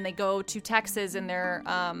probably. And then they go to Texas and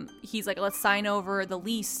he's like, let's sign over the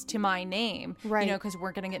lease to my name. Right. Because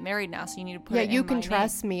we're going to get married now. So you need to put it in you my can name.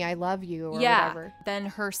 trust me. I love you or whatever. Then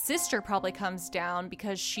her sister probably comes down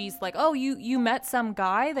because she's like, oh, you met some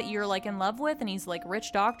guy that you're like in love with and he's like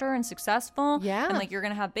rich doctor and successful. Yeah. And like, you're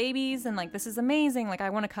going to have babies and like, this is amazing. Like,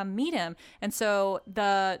 I want to come meet him. And so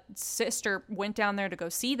the sister went down there to go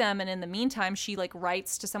see them. And in the meantime, she like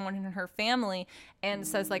writes to someone in her family and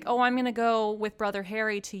says like, oh, I'm going to go with Brother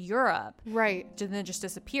Harry to Europe. Right. And then just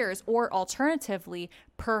disappears. Or alternatively,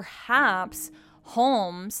 perhaps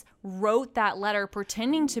Holmes wrote that letter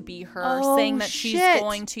pretending to be her, saying that she's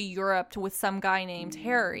going to Europe with some guy named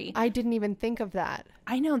Harry. I didn't even think of that.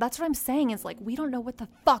 I know. That's what I'm saying is like, we don't know what the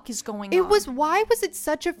fuck is going on. Why was it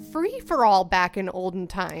such a free-for-all back in olden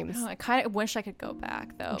times? Oh, I kind of wish I could go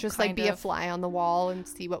back though. Just like be a fly on the wall and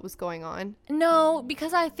see what was going on? No,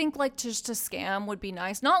 because I think like just to scam would be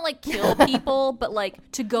nice. Not like kill people, but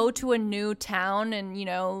like to go to a new town and,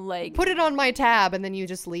 like... Put it on my tab and then you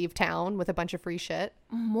just leave town with a bunch of free shit?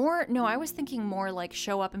 No, I was thinking more like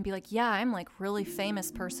show up and be like, yeah, I'm like really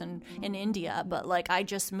famous person in India, but like I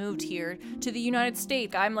just moved here to the United States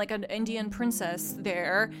hey, I'm like an Indian princess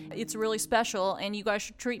there. It's really special, and you guys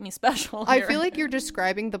should treat me special I here. feel like you're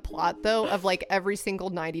describing the plot, though, of like every single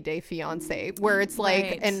 90 Day Fiancé, where it's like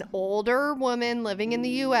Right. an older woman living in the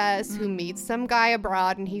US who meets some guy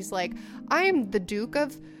abroad, and he's like, I'm the Duke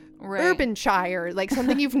of Urbanshire, like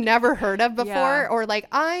something you've never heard of before. Yeah. Or like,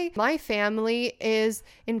 my family is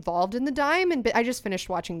involved in the diamond. I just finished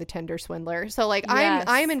watching The Tender Swindler. So like, Yes.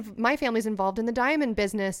 my family's involved in the diamond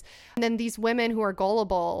business. And then these women who are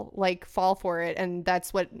gullible, like, fall for it. And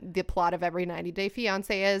that's what the plot of every 90 Day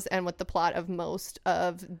Fiancé is, and what the plot of most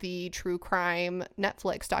of the true crime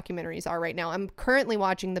Netflix documentaries are right now. I'm currently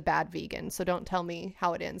watching The Bad Vegan, so don't tell me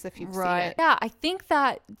how it ends if you've seen it. Yeah, I think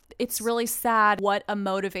that it's really sad what a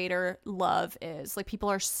motivator love is. Like, people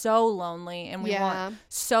are so lonely, and we want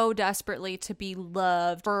so desperately to be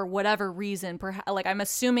loved for whatever reason. Like, I'm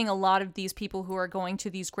assuming a lot of these people who are going to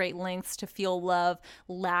these great lengths to feel love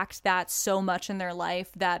lacked that so much in their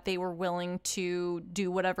life that they were willing to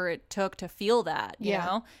do whatever it took to feel that, you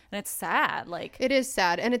know? And it's sad. Like, it is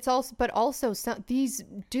sad. And it's also, but also these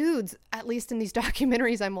dudes, at least in these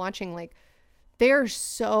documentaries I'm watching, like, they're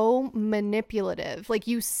so manipulative. Like,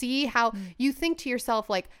 you see how you think to yourself,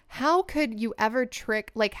 like, how could you ever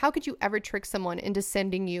trick someone into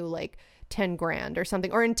sending you like 10 grand or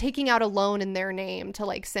something, or in taking out a loan in their name to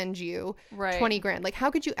like send you 20 grand? Like, how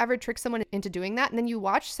could you ever trick someone into doing that? And then you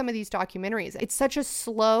watch some of these documentaries. It's such a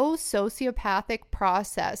slow sociopathic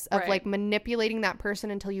process of like manipulating that person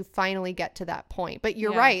until you finally get to that point. But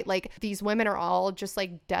you're right. Like, these women are all just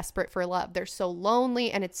like desperate for love. They're so lonely,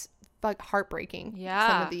 and it's heartbreaking.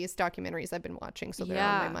 Some of these documentaries I've been watching, so they're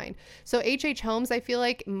on my mind. So H.H. Holmes, I feel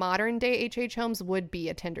like modern day H.H. Holmes would be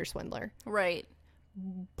a Tinder swindler. right.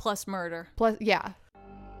 Plus murder. Plus, yeah.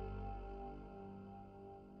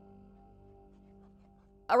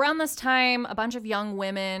 Around this time, a bunch of young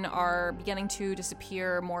women are beginning to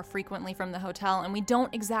disappear more frequently from the hotel, and we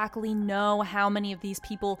don't exactly know how many of these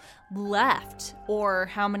people left or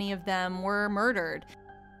how many of them were murdered.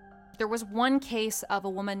 There was one case of a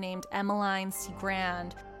woman named Emmeline C.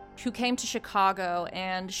 Grand who came to Chicago,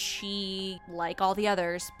 and she, like all the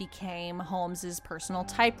others, became Holmes's personal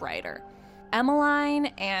typewriter. Emmeline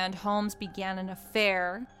and Holmes began an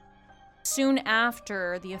affair. Soon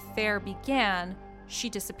after the affair began, she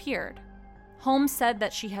disappeared. Holmes said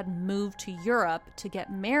that she had moved to Europe to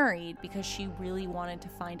get married because she really wanted to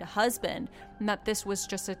find a husband, and that this was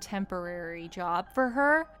just a temporary job for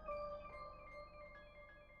her.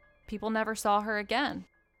 People never saw her again.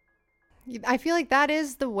 I feel like that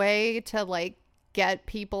is the way to like get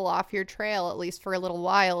people off your trail, at least for a little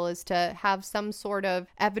while, is to have some sort of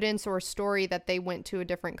evidence or story that they went to a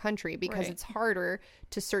different country, because it's harder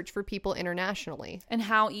to search for people internationally. And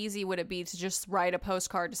how easy would it be to just write a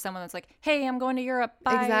postcard to someone that's like, hey, I'm going to Europe,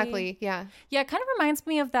 bye. Exactly. Yeah. Yeah, it kind of reminds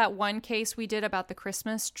me of that one case we did about the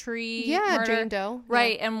Christmas tree murder. Jane Doe.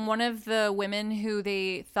 Right. And one of the women who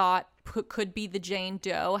they thought could be the Jane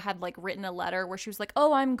Doe had like written a letter where she was like,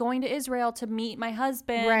 oh, I'm going to Israel to meet my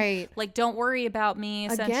husband. Right. Like, don't worry about me,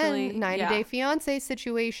 essentially. Again, 90 Day Fiancé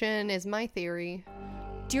situation is my theory.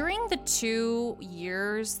 During the 2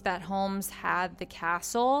 years that Holmes had the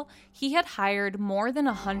castle, he had hired more than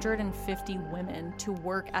 150 women to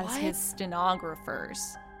work as his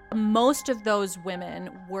stenographers. Most of those women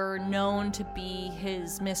were known to be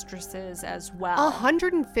his mistresses as well.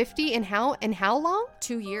 150 in how long?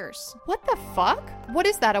 2 years. What the fuck? What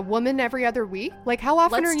is that? A woman every other week? Like, how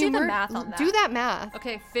often Let's are you? do the math on that. Do that math.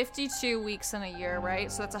 Okay, 52 weeks in a year,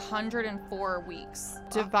 right? So that's 104 weeks.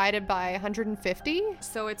 Divided by 150?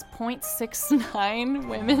 So it's 0.69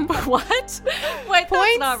 women. What? Wait,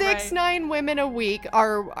 that's not right. 0.69 women a week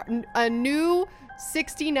are a new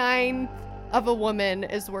 69 of a woman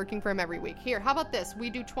is working for him every week. Here, how about this? We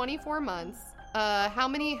do 24 months. How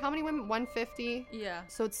many women? 150? Yeah.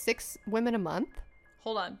 So it's 6 women a month?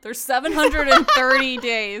 Hold on. There's 730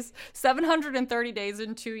 days. 730 days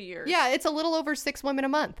in 2 years. Yeah, it's a little over 6 women a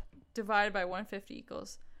month. Divided by 150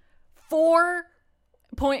 equals 4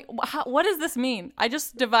 point. What does this mean? I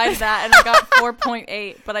just divided that and I got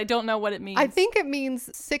 4.8, but I don't know what it means. I think it means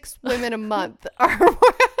 6 women a month are...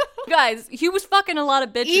 Guys, he was fucking a lot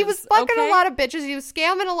of bitches. He was fucking a lot of bitches. He was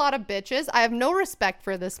scamming a lot of bitches. I have no respect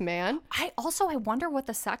for this man. I wonder what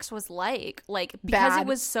the sex was like. Like, because Bad. it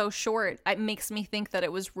was so short, it makes me think that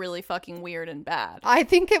it was really fucking weird and bad. I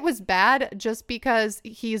think it was bad just because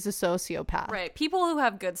he's a sociopath. Right. People who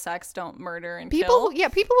have good sex don't murder and kill.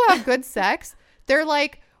 People who have good sex, they're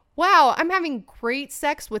like, wow, I'm having great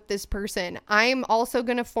sex with this person. I'm also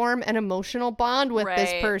going to form an emotional bond with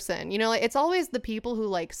this person. You know, like, it's always the people who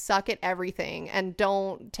like suck at everything and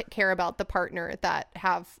don't care about the partner that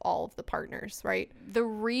have all of the partners, right? The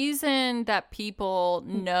reason that people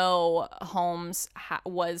know Holmes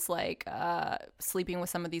was like sleeping with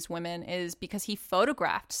some of these women is because he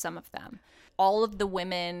photographed some of them. All of the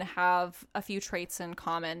women have a few traits in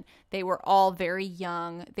common. They were all very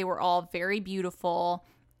young. They were all very beautiful.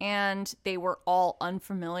 And they were all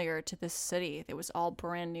unfamiliar to this city. It was all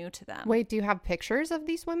brand new to them. Wait, do you have pictures of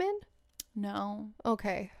these women? No.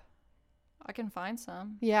 Okay. I can find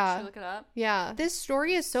some. Yeah. Should I look it up? Yeah. This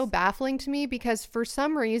story is so baffling to me because for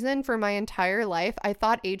some reason, for my entire life, I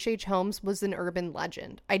thought H.H. Holmes was an urban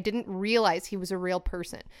legend. I didn't realize he was a real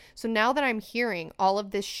person. So now that I'm hearing all of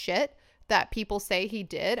this shit that people say he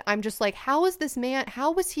did, I'm just like, how is this man,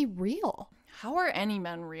 how was he real? How are any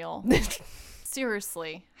men real?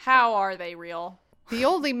 Seriously, how are they real? The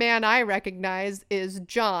only man I recognize is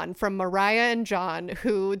John from Mariah and John,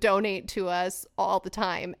 who donate to us all the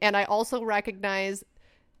time. And I also recognize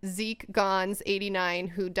Zeke Gons 89,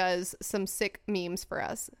 who does some sick memes for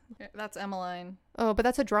us. That's Emmeline. Oh, but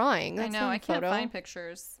that's a drawing. That's I know, not a I can't photo. find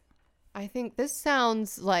pictures. I think this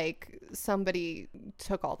sounds like somebody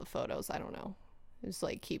took all the photos. I don't know. Is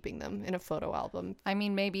like keeping them in a photo album. I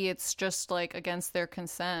mean, maybe it's just like against their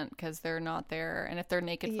consent because they're not there. And if they're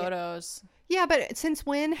naked photos. Yeah, but since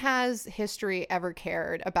when has history ever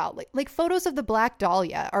cared about like photos of the Black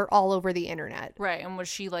Dahlia are all over the internet? Right. And was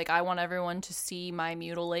she like, I want everyone to see my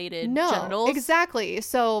mutilated No, genitals? exactly.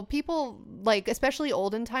 So people like, especially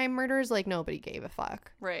olden time murders, like nobody gave a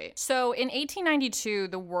fuck. Right. So in 1892,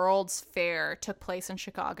 the World's Fair took place in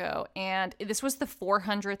Chicago, and this was the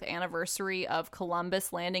 400th anniversary of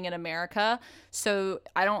Columbus landing in America. So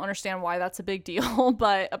I don't understand why that's a big deal,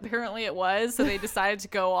 but apparently it was. So they decided to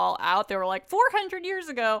go all out. They were like, 400 years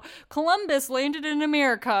ago, Columbus landed in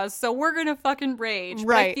America, so we're gonna fucking rage.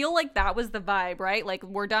 Right. But I feel like that was the vibe, right? Like,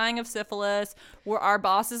 we're dying of syphilis, our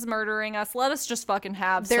boss is murdering us, let us just fucking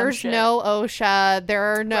have There's some shit. no OSHA,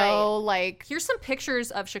 there are no like... Here's some pictures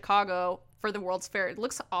of Chicago for the World's Fair. It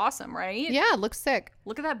looks awesome, right? Yeah, it looks sick.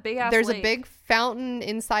 Look at that big ass There's lake. a big fountain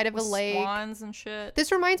inside of a lake. Swans and shit.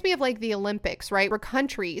 This reminds me of like the Olympics, right? Where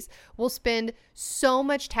countries will spend so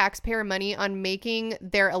much taxpayer money on making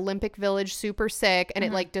their Olympic village super sick, and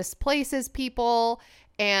it like displaces people,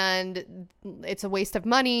 and it's a waste of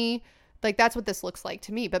money. Like, that's what this looks like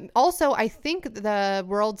to me. But also, I think the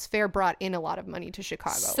World's Fair brought in a lot of money to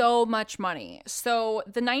Chicago. So much money. So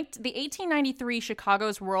the 1893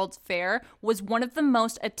 Chicago's World's Fair was one of the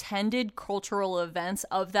most attended cultural events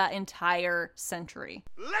of that entire century.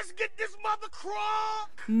 Let's get this mother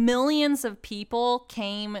crook. Millions of people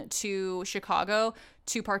came to Chicago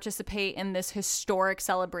to participate in this historic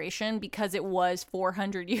celebration because it was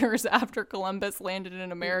 400 years after Columbus landed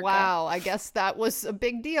in America. Wow, I guess that was a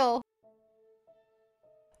big deal.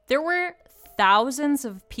 There were thousands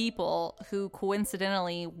of people who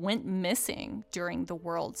coincidentally went missing during the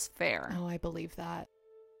World's Fair. Oh, I believe that.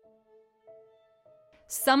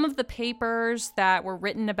 Some of the papers that were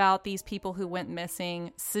written about these people who went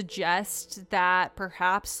missing suggest that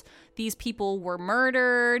perhaps these people were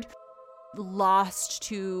murdered, lost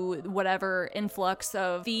to whatever influx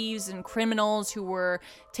of thieves and criminals who were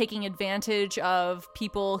taking advantage of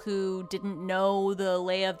people who didn't know the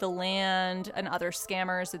lay of the land, and other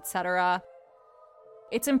scammers, etc.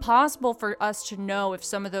 It's impossible for us to know if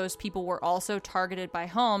some of those people were also targeted by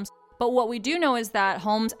Holmes, but what we do know is that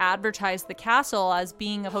Holmes advertised the castle as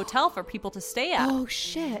being a hotel for people to stay at. Oh,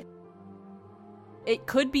 shit. It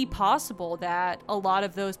could be possible that a lot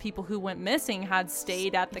of those people who went missing had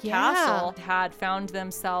stayed at the castle, had found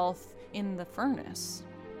themselves in the furnace.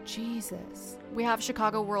 Jesus. We have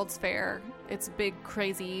Chicago World's Fair. It's a big,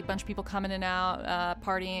 crazy bunch of people coming in and out,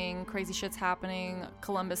 partying, crazy shit's happening.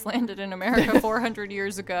 Columbus landed in America 400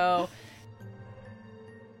 years ago.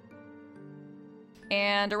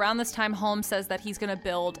 And around this time, Holmes says that he's going to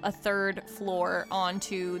build a third floor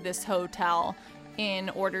onto this hotel in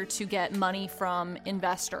order to get money from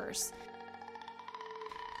investors.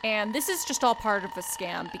 And this is just all part of a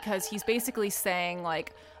scam because he's basically saying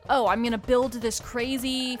like, oh, I'm going to build this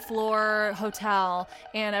crazy floor hotel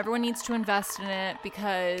and everyone needs to invest in it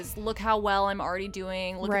because look how well I'm already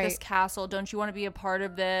doing. Look at this castle. Don't you want to be a part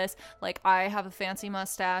of this? Like, I have a fancy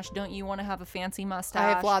mustache. Don't you want to have a fancy mustache? I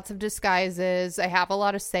have lots of disguises. I have a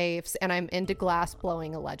lot of safes, and I'm into glass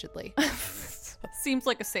blowing, allegedly. Seems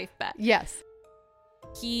like a safe bet. Yes.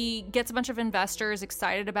 He gets a bunch of investors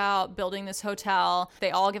excited about building this hotel.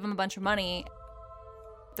 They all give him a bunch of money.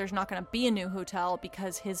 there's not going to be a new hotel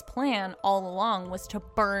because his plan all along was to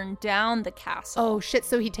burn down the castle. Oh, shit.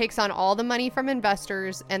 So he takes on all the money from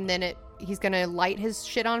investors, and then he's going to light his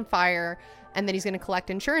shit on fire, and then he's going to collect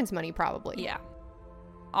insurance money probably. Yeah.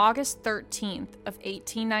 August 13th of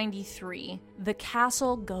 1893, the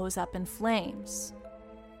castle goes up in flames.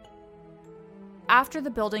 After the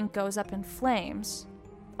building goes up in flames,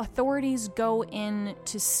 authorities go in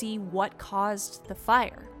to see what caused the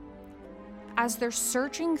fire. As they're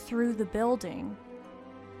searching through the building,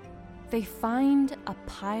 they find a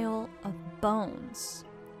pile of bones,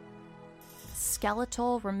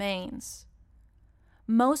 skeletal remains.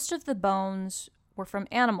 Most of the bones were from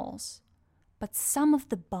animals, but some of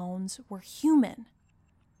the bones were human.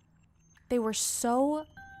 They were so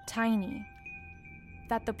tiny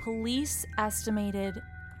that the police estimated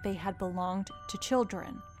they had belonged to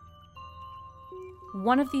children.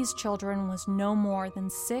 One of these children was no more than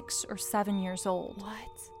 6 or 7 years old.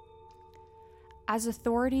 What? As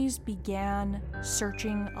authorities began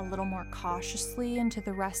searching a little more cautiously into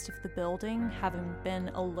the rest of the building, having been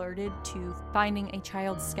alerted to finding a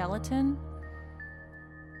child's skeleton,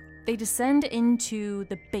 they descend into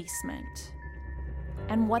the basement.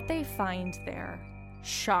 And what they find there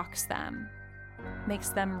shocks them, makes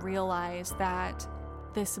them realize that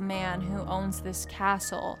this man who owns this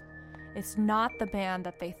castle is not the man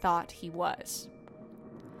that they thought he was.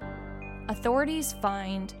 Authorities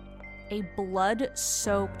find a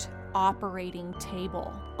blood-soaked operating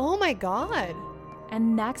table. Oh my God.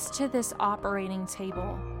 And next to this operating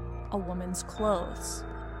table, a woman's clothes,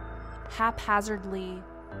 haphazardly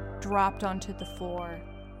dropped onto the floor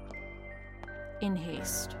in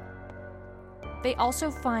haste. They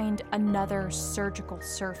also find another surgical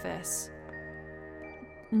surface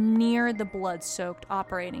near the blood-soaked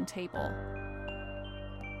operating table.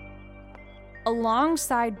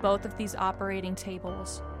 Alongside both of these operating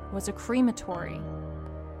tables was a crematory,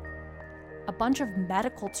 a bunch of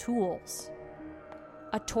medical tools,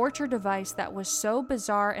 a torture device that was so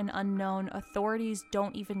bizarre and unknown authorities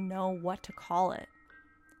don't even know what to call it,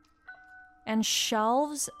 and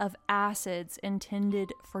shelves of acids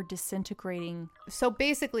intended for disintegrating. So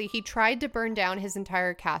basically, he tried to burn down his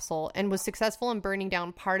entire castle and was successful in burning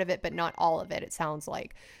down part of it, but not all of it, it sounds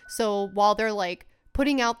like. So while they're like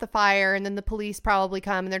putting out the fire, and then the police probably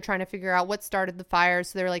come and they're trying to figure out what started the fire.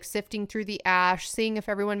 So they're like sifting through the ash, seeing if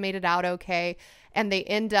everyone made it out okay. And they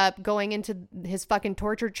end up going into his fucking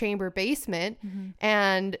torture chamber basement. Mm-hmm.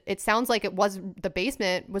 And it sounds like the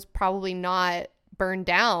basement was probably not burned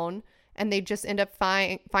down. And they just end up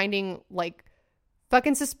finding like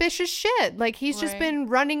fucking suspicious shit. Like he's just been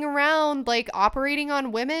running around like operating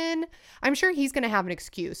on women. I'm sure he's going to have an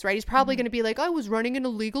excuse, right? He's probably going to be like, I was running an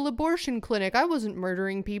illegal abortion clinic. I wasn't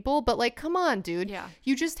murdering people. But like, come on, dude. Yeah.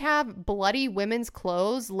 You just have bloody women's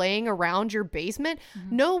clothes laying around your basement.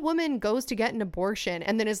 Mm-hmm. No woman goes to get an abortion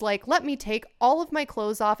and then is like, let me take all of my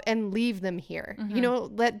clothes off and leave them here. Mm-hmm. You know,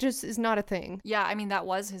 that just is not a thing. Yeah, I mean, that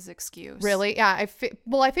was his excuse. Really? Yeah. I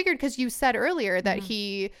figured because you said earlier that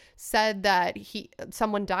he said that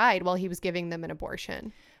someone died while he was giving them an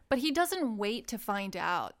abortion. But he doesn't wait to find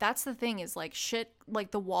out. That's the thing, is like shit,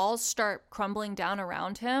 like the walls start crumbling down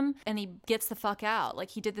around him and he gets the fuck out. Like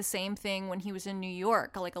he did the same thing when he was in New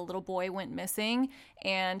York. Like a little boy went missing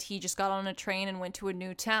and he just got on a train and went to a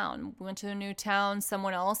new town.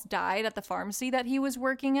 Someone else died at the pharmacy that he was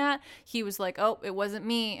working at. He was like, oh, it wasn't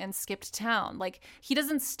me, and skipped town. Like he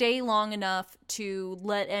doesn't stay long enough to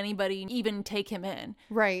let anybody even take him in.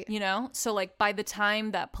 Right. You know? So like by the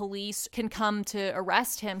time that police can come to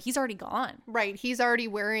arrest him, he's already gone. Right. He's already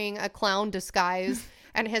wearing a clown disguise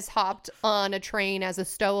and has hopped on a train as a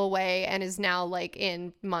stowaway and is now like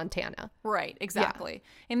in Montana. Right. Exactly.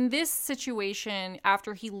 Yeah. In this situation,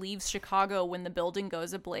 after he leaves Chicago when the building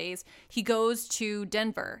goes ablaze, he goes to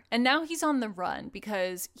Denver. And now he's on the run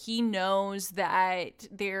because he knows that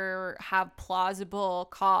there have plausible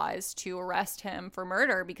cause to arrest him for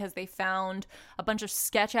murder because they found a bunch of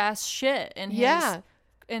sketch ass shit in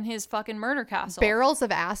his fucking murder castle. Barrels of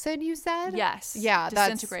acid, you said? Yes. Yeah.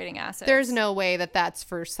 Disintegrating acid. There's no way that that's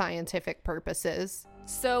for scientific purposes.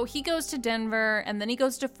 So he goes to Denver, and then he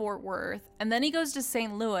goes to Fort Worth, and then he goes to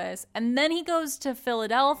St. Louis, and then he goes to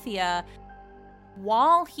Philadelphia.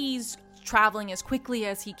 While he's traveling as quickly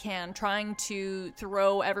as he can, trying to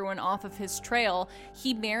throw everyone off of his trail,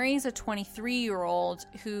 he marries a 23-year-old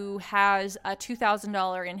who has a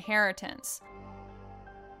 $2,000 inheritance.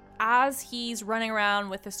 As he's running around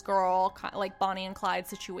with this girl, like Bonnie and Clyde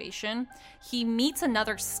situation, he meets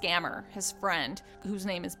another scammer, his friend, whose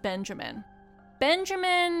name is Benjamin.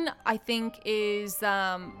 Benjamin, I think, is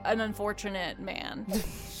an unfortunate man.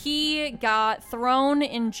 He got thrown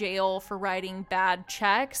in jail for writing bad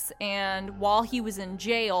checks, and while he was in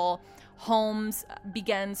jail, Holmes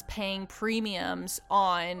begins paying premiums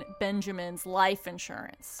on Benjamin's life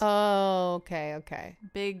insurance. Oh, okay.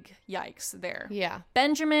 Big yikes there. Yeah.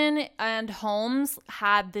 Benjamin and Holmes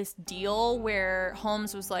had this deal where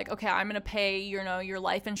Holmes was like, okay, I'm going to pay, your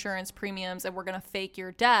life insurance premiums, and we're going to fake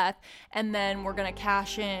your death, and then we're going to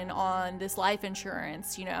cash in on this life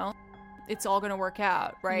insurance, It's all going to work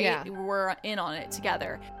out, right? Yeah. We're in on it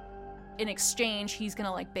together. In exchange, he's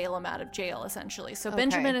gonna like bail him out of jail, essentially. So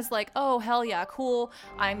Benjamin is like, oh, hell yeah, cool.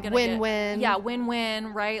 I'm gonna win-win. Yeah,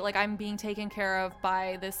 win-win, right? Like, I'm being taken care of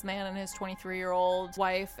by this man and his 23-year-old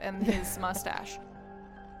wife and his mustache.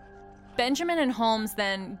 Benjamin and Holmes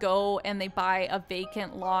then go and they buy a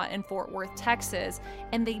vacant lot in Fort Worth, Texas,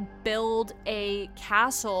 and they build a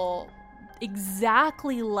castle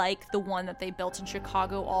exactly like the one that they built in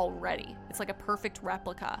Chicago already. It's like a perfect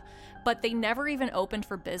replica. But they never even opened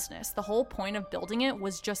for business. The whole point of building it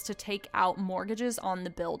was just to take out mortgages on the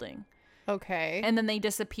building. Okay. And then they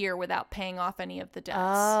disappear without paying off any of the debts.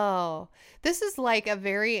 Oh, this is like a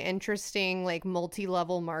very interesting, like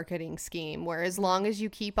multi-level marketing scheme where as long as you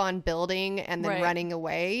keep on building and then running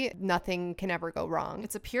away, nothing can ever go wrong.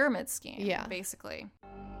 It's a pyramid scheme, basically.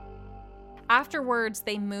 Afterwards,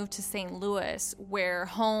 they move to St. Louis, where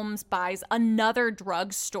Holmes buys another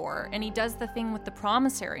drugstore, and he does the thing with the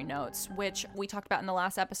promissory notes, which we talked about in the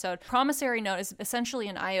last episode. Promissory note is essentially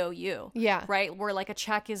an IOU. Yeah. Right? Where like a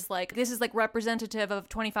check is like, this is like representative of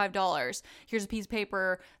 $25. Here's a piece of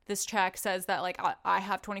paper. This check says that like I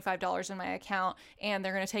have $25 in my account and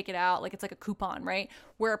they're going to take it out. Like it's like a coupon, right?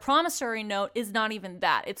 Where a promissory note is not even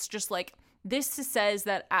that. It's just like, this says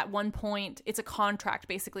that at one point, it's a contract,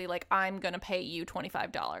 basically, like, I'm going to pay you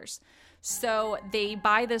 $25. So they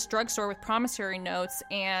buy this drugstore with promissory notes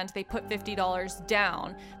and they put $50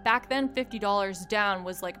 down. Back then, $50 down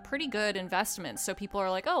was like a pretty good investment. So people are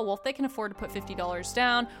like, oh, well, if they can afford to put $50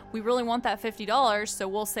 down, we really want that $50. So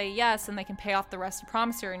we'll say yes, and they can pay off the rest of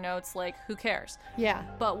promissory notes. Like, who cares? Yeah.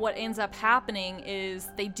 But what ends up happening is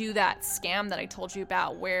they do that scam that I told you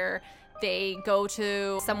about where they go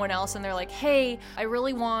to someone else and they're like, hey, I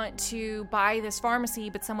really want to buy this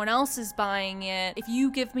pharmacy, but someone else is buying it. If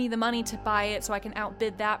you give me the money to buy it so I can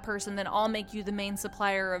outbid that person, then I'll make you the main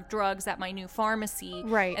supplier of drugs at my new pharmacy.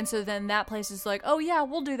 Right. And so then that place is like, oh yeah,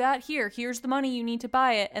 we'll do that. Here's the money you need to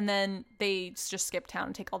buy it. And then they just skip town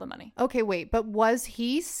and take all the money. Okay, wait, but was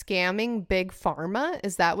he scamming Big Pharma?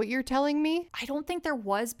 Is that what you're telling me? I don't think there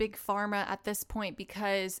was Big Pharma at this point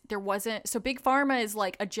because there wasn't. So Big Pharma is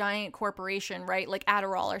like a giant corporation, right? Like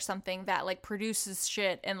Adderall or something that like produces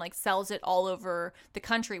shit and like sells it all over the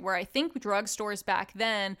country, where I think drugstores back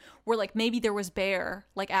then were like, maybe there was Bayer,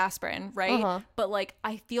 like aspirin, right? Uh-huh. But like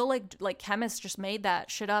I feel like chemists just made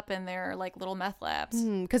that shit up in their like little meth labs.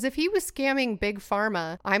 Because if he was scamming Big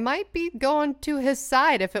Pharma, I might be going to his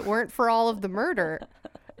side if it weren't for all of the murder.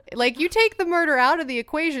 Like, you take the murder out of the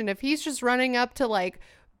equation. If he's just running up to like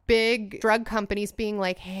big drug companies being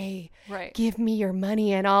like, hey, give me your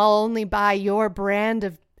money and I'll only buy your brand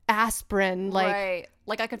of aspirin. Like, right.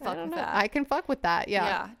 Like I could fuck with that. I can fuck with that. Yeah.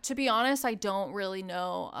 Yeah. To be honest, I don't really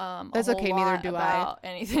know That's a whole okay, lot neither do about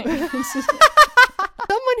anything.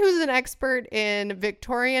 Someone who's an expert in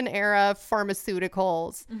Victorian era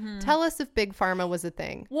pharmaceuticals. Tell us if Big Pharma was a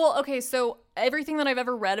thing. Well, okay, so everything that I've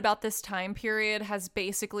ever read about this time period has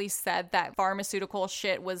basically said that pharmaceutical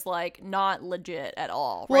shit was like not legit at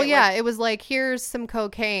all. Well, right? yeah, Like, it was like, here's some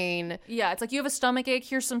cocaine. yeah, it's like you have a stomach ache,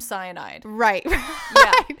 here's some cyanide. Right.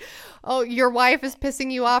 Yeah. Oh, your wife is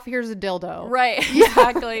pissing you off. Here's a dildo. Right,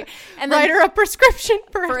 exactly. And then Write her a prescription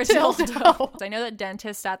for a a dildo. I know that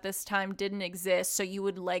dentists at this time didn't exist, so you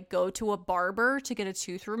would like go to a barber to get a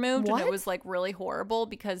tooth removed. What? And it was like really horrible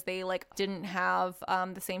because they like didn't have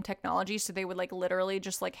the same technology, so they would like literally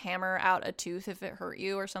just like hammer out a tooth if it hurt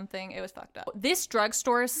you or something. It was fucked up. This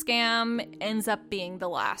drugstore scam ends up being the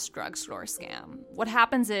last drugstore scam. What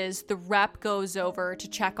happens is the rep goes over to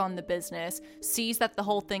check on the business, sees that the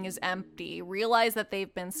whole thing is empty, realize that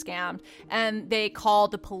they've been scammed, and they call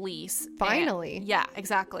the police. Finally. And, yeah,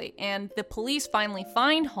 exactly. And the police finally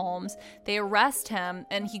find Holmes. They arrest him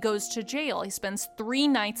and he goes to jail. He spends 3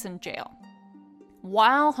 nights in jail.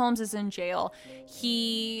 While Holmes is in jail,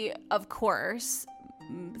 he, of course,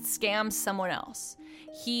 scams someone else.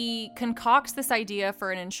 He concocts this idea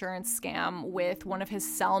for an insurance scam with one of his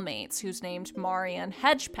cellmates who's named Marian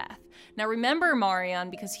Hedgepeth. Now remember Marion,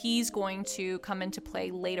 because he's going to come into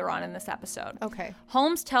play later on in this episode. Okay.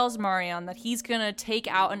 Holmes tells Marion that he's going to take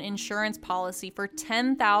out an insurance policy for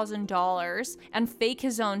 $10,000 and fake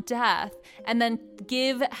his own death, and then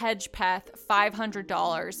give Hedgepeth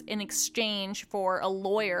 $500 in exchange for a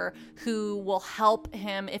lawyer who will help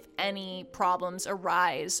him if any problems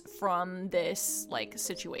arise from this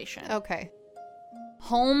situation. Okay.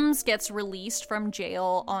 Holmes gets released from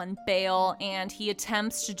jail on bail, and he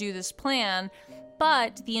attempts to do this plan,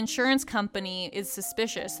 but the insurance company is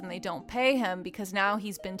suspicious and they don't pay him because now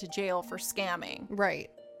he's been to jail for scamming. Right.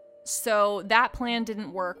 So that plan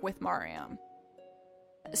didn't work with Mariam.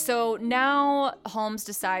 So now Holmes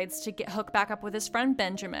decides to hook back up with his friend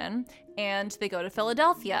Benjamin, and they go to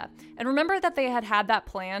Philadelphia. And remember that they had that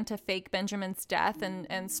plan to fake Benjamin's death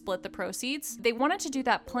and split the proceeds? They wanted to do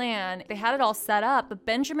that plan. They had it all set up, but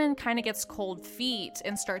Benjamin kind of gets cold feet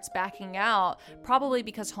and starts backing out, probably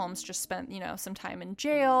because Holmes just spent, some time in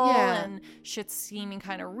jail and shit's seeming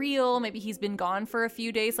kind of real. Maybe he's been gone for a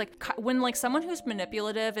few days. When someone who's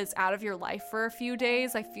manipulative is out of your life for a few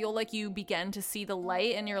days, I feel like you begin to see the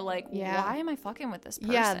light and you're like, why am I fucking with this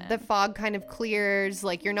person? Yeah, the fog kind of clears.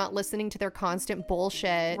 You're not listening to their constant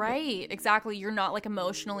bullshit. Right, exactly. You're not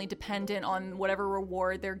emotionally dependent on whatever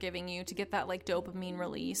reward they're giving you to get that dopamine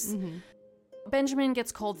release. Mm-hmm. Benjamin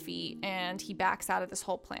gets cold feet and he backs out of this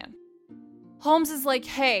whole plan. Holmes is like,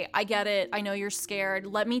 hey, I get it. I know you're scared.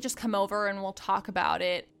 Let me just come over and we'll talk about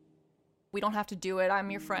it. We don't have to do it. I'm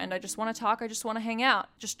your friend. I just want to talk. I just want to hang out.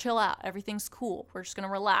 Just chill out. Everything's cool. We're just going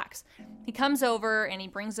to relax. He comes over and he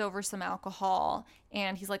brings over some alcohol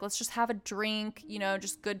and he's like, let's just have a drink,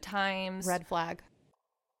 just good times. Red flag.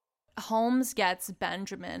 Holmes gets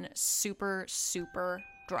Benjamin super, super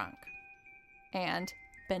drunk. And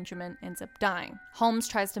Benjamin ends up dying. Holmes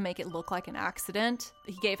tries to make it look like an accident.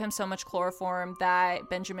 He gave him so much chloroform that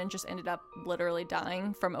Benjamin just ended up literally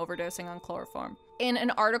dying from overdosing on chloroform. In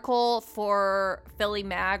an article for Philly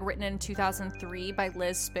Mag written in 2003 by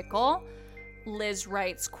Liz Spickle, Liz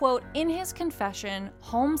writes, quote, in his confession,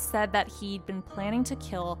 Holmes said that he'd been planning to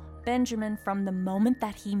kill Benjamin from the moment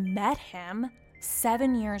that he met him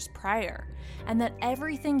 7 years prior, and that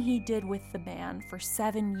everything he did with the man for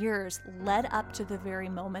 7 years led up to the very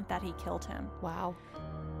moment that he killed him. Wow.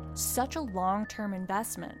 Such a long-term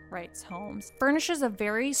investment, writes Holmes, furnishes a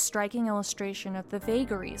very striking illustration of the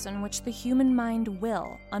vagaries in which the human mind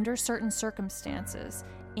will, under certain circumstances,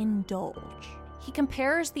 indulge. He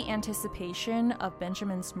compares the anticipation of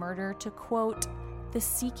Benjamin's murder to, quote, the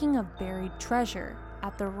seeking of buried treasure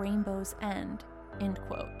at the rainbow's end, end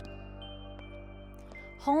quote.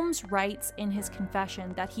 Holmes writes in his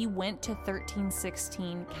confession that he went to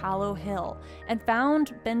 1316 Callow Hill and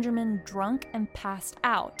found Benjamin drunk and passed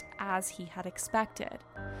out, as he had expected.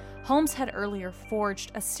 Holmes had earlier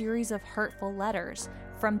forged a series of hurtful letters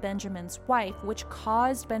from Benjamin's wife, which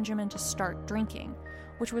caused Benjamin to start drinking,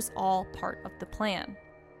 which was all part of the plan.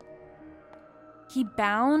 He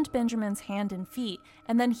bound Benjamin's hand and feet,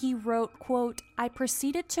 and then he wrote, quote, I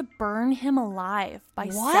proceeded to burn him alive by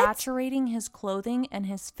saturating his clothing and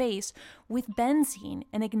his face with benzene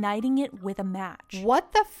and igniting it with a match.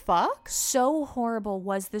 What the fuck? So horrible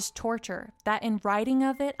was this torture that in writing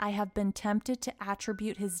of it, I have been tempted to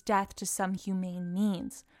attribute his death to some humane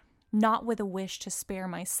means, not with a wish to spare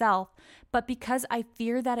myself, but because I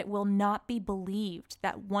fear that it will not be believed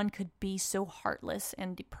that one could be so heartless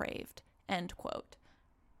and depraved. End quote.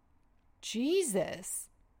 Jesus.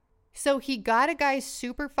 So he got a guy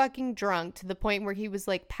super fucking drunk to the point where he was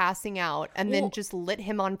passing out and then just lit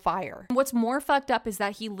him on fire. What's more fucked up is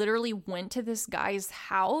that he literally went to this guy's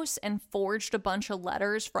house and forged a bunch of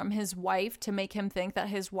letters from his wife to make him think that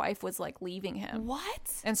his wife was leaving him.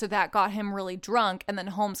 What? And so that got him really drunk, and then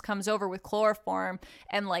Holmes comes over with chloroform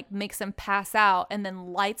and makes him pass out and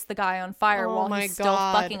then lights the guy on fire while he's still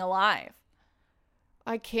fucking alive.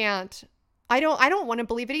 I can't. I don't want to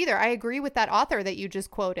believe it either. I agree with that author that you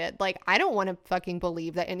just quoted. I don't want to fucking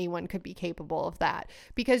believe that anyone could be capable of that,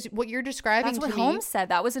 because what you're describing That's what Holmes said.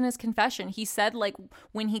 That was in his confession. He said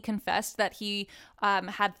when he confessed that he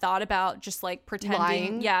had thought about just pretending.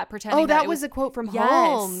 Lying? Yeah, pretending. Oh, that was a quote from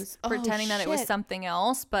Holmes. Pretending that it was something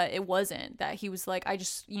else, but it wasn't. That he was I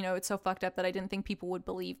just, it's so fucked up that I didn't think people would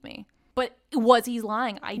believe me. But was he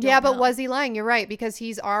lying? I don't know. But was he lying? You're right, because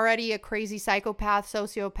he's already a crazy psychopath,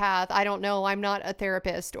 sociopath. I don't know. I'm not a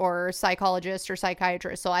therapist or psychologist or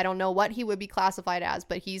psychiatrist, so I don't know what he would be classified as,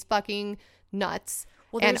 but he's fucking nuts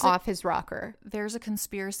and off his rocker. There's a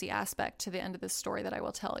conspiracy aspect to the end of this story that I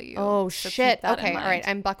will tell you. Oh, so shit. keep that Okay, in all right.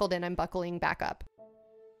 I'm buckled in. I'm buckling back up.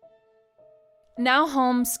 Now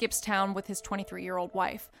Holmes skips town with his 23-year-old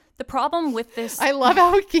wife. The problem with this... I love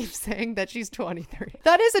how he keeps saying that she's 23.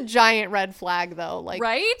 That is a giant red flag, though. Like,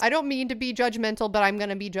 right? I don't mean to be judgmental, but I'm going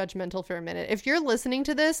to be judgmental for a minute. If you're listening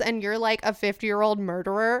to this and you're like a 50-year-old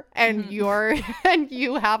murderer and and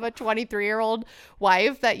you have a 23-year-old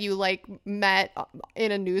wife that you like met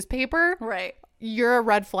in a newspaper, right, you're a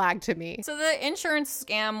red flag to me. So the insurance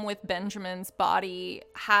scam with Benjamin's body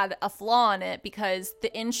had a flaw in it because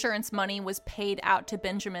the insurance money was paid out to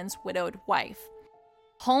Benjamin's widowed wife.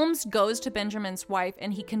 Holmes goes to Benjamin's wife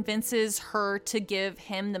and he convinces her to give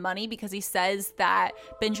him the money because he says that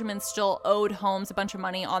Benjamin still owed Holmes a bunch of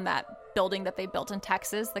money on that building that they built in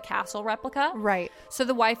Texas, the castle replica. Right. So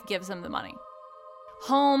the wife gives him the money.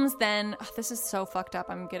 Holmes then, this is so fucked up,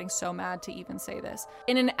 I'm getting so mad to even say this.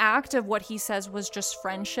 In an act of what he says was just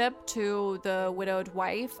friendship to the widowed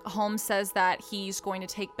wife, Holmes says that he's going to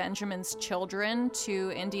take Benjamin's children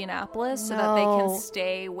to Indianapolis so that they can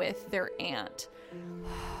stay with their aunt.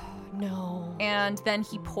 No. And then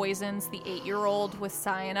he poisons the 8-year-old with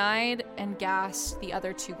cyanide and gassed the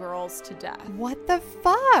other 2 girls to death. What the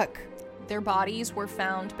fuck? Their bodies were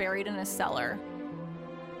found buried in a cellar.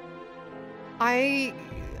 I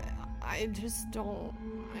just don't.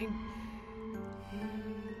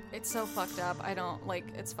 It's so fucked up.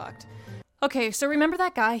 It's fucked. Okay, so remember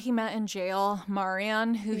that guy he met in jail,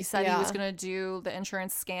 Marion, who he said he was going to do the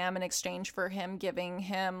insurance scam in exchange for him giving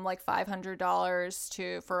him like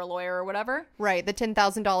 $500 for a lawyer or whatever? Right, the $10,000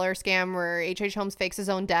 scam where H.H. Holmes fakes his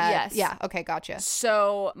own death. Yes. Yeah, okay, gotcha.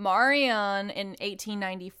 So Marion in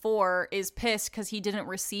 1894 is pissed because he didn't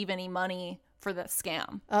receive any money for the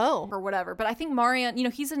scam. Oh. Or whatever. But I think Marion,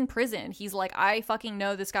 he's in prison. He's like, I fucking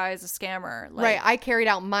know this guy is a scammer. Like, right, I carried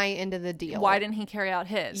out my end of the deal. Why didn't he carry out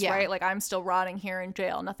his, yeah. right? Like, I'm still rotting here in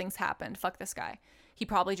jail. Nothing's happened. Fuck this guy. He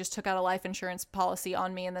probably just took out a life insurance policy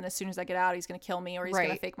on me, and then as soon as I get out, he's going to kill me or he's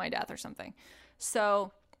going to fake my death or something.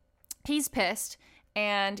 So he's pissed.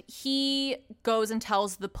 And he goes and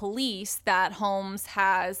tells the police that Holmes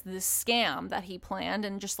has this scam that he planned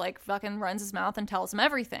and just like fucking runs his mouth and tells them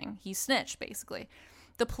everything. He snitched, basically.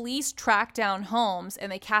 The police track down Holmes and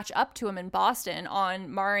they catch up to him in Boston on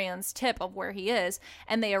Marion's tip of where he is.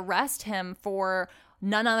 And they arrest him for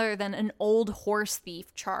none other than an old horse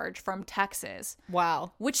thief charge from Texas.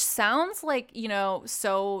 Wow. Which sounds like,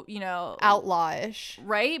 so, outlawish.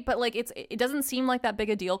 Right? But like it doesn't seem like that big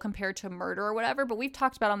a deal compared to murder or whatever. But we've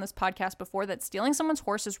talked about on this podcast before that stealing someone's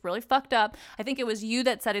horse is really fucked up. I think it was you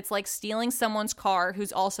that said it's like stealing someone's car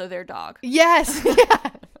who's also their dog. Yes. Yeah.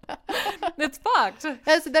 That's fucked.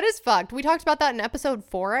 That is fucked. We talked about that in episode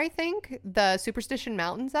 4, I think. The Superstition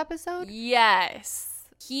Mountains episode. Yes.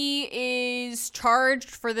 He is charged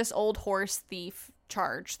for this old horse thief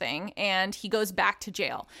charge thing, and he goes back to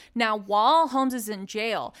jail. Now, while Holmes is in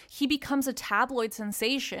jail, he becomes a tabloid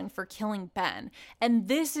sensation for killing Ben. And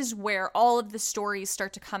this is where all of the stories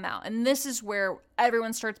start to come out. And this is where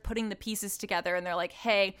everyone starts putting the pieces together, and they're like,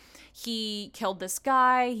 hey, he killed this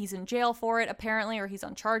guy, he's in jail for it apparently, or he's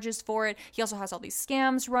on charges for it. He also has all these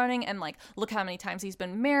scams running, and like, look how many times he's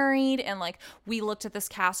been married, and like, we looked at this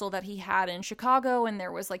castle that he had in Chicago, and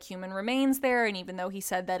there was like human remains there, and even though he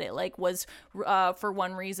said that it like was for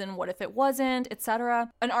one reason, what if it wasn't,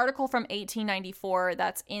 etc. An article from 1894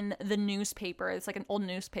 that's in the newspaper, it's like an old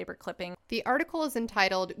newspaper clipping. The article is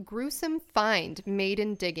entitled "Gruesome Find Made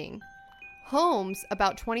in Digging." Holmes,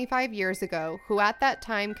 about 25 years ago, who at that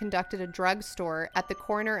time conducted a drugstore at the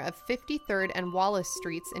corner of 53rd and Wallace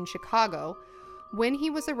Streets in Chicago, when he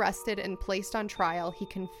was arrested and placed on trial, he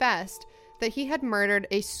confessed that he had murdered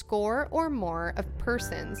a score or more of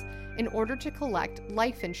persons in order to collect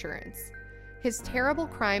life insurance. His terrible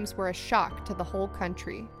crimes were a shock to the whole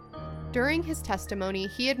country. During his testimony,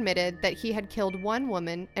 he admitted that he had killed one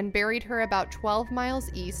woman and buried her about 12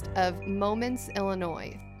 miles east of Momence,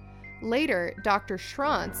 Illinois. Later, Dr.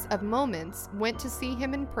 Schrantz of Momence went to see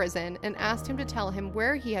him in prison and asked him to tell him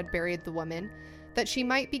where he had buried the woman, that she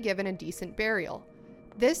might be given a decent burial.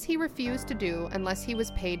 This he refused to do unless he was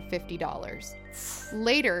paid $50.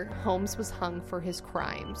 Later, Holmes was hung for his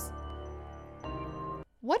crimes.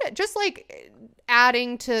 Just like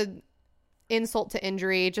adding to insult to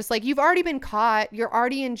injury, just like, you've already been caught, you're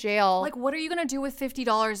already in jail. Like, what are you gonna do with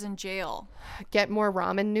 $50 in jail? Get more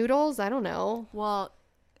ramen noodles? I don't know. Well,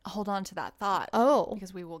 hold on to that thought. Oh.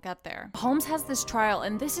 Because we will get there. Holmes has this trial,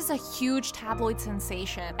 and this is a huge tabloid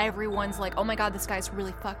sensation. Everyone's like, oh my God, this guy's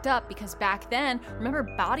really fucked up, because back then, remember,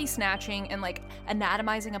 body snatching and like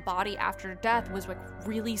anatomizing a body after death was like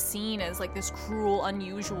really seen as like this cruel,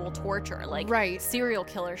 unusual torture, like serial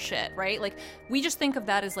killer shit, right? Like we just think of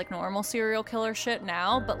that as like normal serial killer shit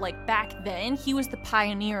now, but like back then, he was the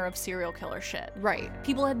pioneer of serial killer shit. Right.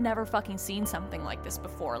 People had never fucking seen something like this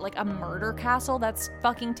before. Like a murder castle, that's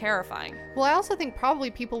fucking terrifying. Well, I also think probably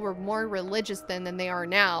people were more religious then than they are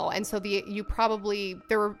now, and so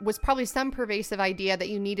there was probably some pervasive idea that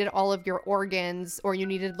you needed all of your organs, or you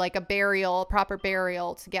needed like a proper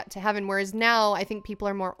burial to get to heaven, whereas now I think people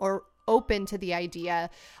are more open to the idea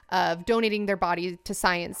of donating their body to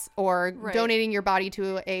science, or donating your body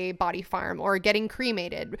to a body farm, or getting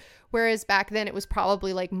cremated, whereas back then it was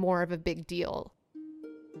probably like more of a big deal.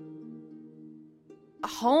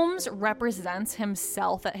 Holmes represents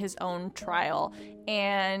himself at his own trial,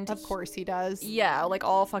 and of course he does. Yeah, like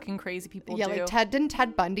all fucking crazy people do. Yeah, like didn't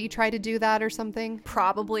Ted Bundy try to do that or something?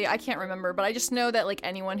 Probably, I can't remember, but I just know that like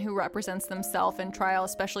anyone who represents themselves in trial,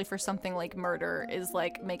 especially for something like murder, is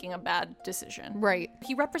like making a bad decision. Right.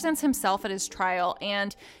 He represents himself at his trial,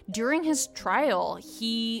 and during his trial,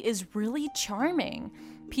 he is really charming.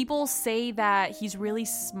 People say that he's really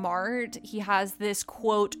smart. He has this,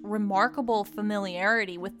 quote, remarkable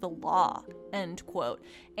familiarity with the law, end quote.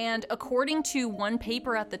 And according to one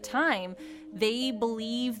paper at the time, they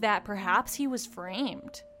believe that perhaps he was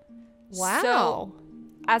framed. Wow. So,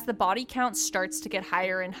 as the body count starts to get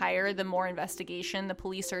higher and higher, the more investigation the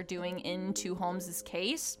police are doing into Holmes's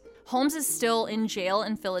case. Holmes is still in jail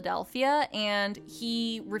in Philadelphia, and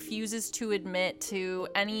he refuses to admit to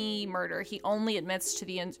any murder. He only admits to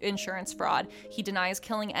the insurance fraud. He denies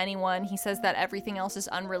killing anyone. He says that everything else is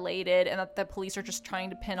unrelated, and that the police are just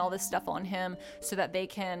trying to pin all this stuff on him so that they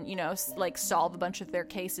can, like solve a bunch of their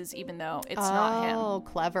cases, even though it's not him. Oh,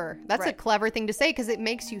 clever. That's a clever thing to say, because it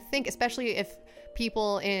makes you think, especially if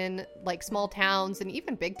people in like small towns and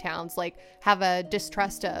even big towns like have a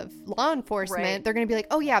distrust of law enforcement. They're going to be like,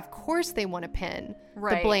 oh yeah, of course they want to pin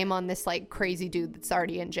the blame on this like crazy dude that's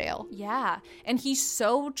already in jail. Yeah. And he's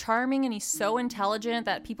so charming and he's so intelligent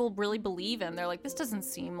that people really believe him. They're like, this doesn't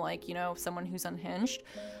seem like, someone who's unhinged.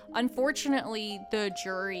 Unfortunately, the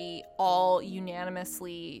jury all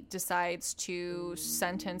unanimously decides to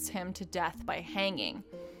sentence him to death by hanging.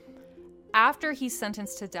 After he's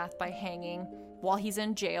sentenced to death by hanging, while he's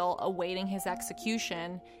in jail awaiting his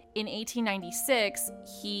execution, in 1896,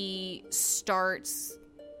 he starts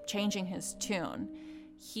changing his tune.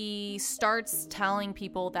 He starts telling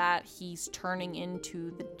people that he's turning into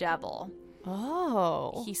the devil.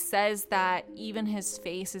 Oh. He says that even his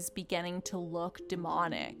face is beginning to look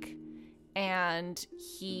demonic. And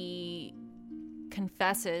he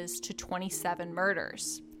confesses to 27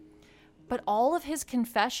 murders. But all of his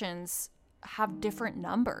confessions have different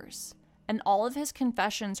numbers. And all of his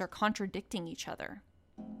confessions are contradicting each other.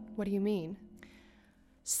 What do you mean?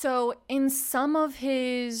 So in some of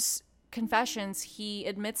his confessions, he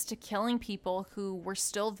admits to killing people who were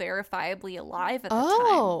still verifiably alive at the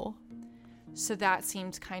time. So that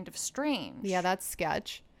seems kind of strange. Yeah, that's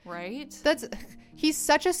sketch. Right? He's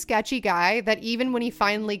such a sketchy guy that even when he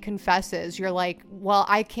finally confesses, you're like, well,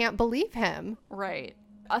 I can't believe him. Right.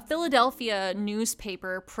 A Philadelphia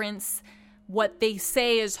newspaper prints what they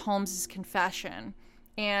say is Holmes's confession,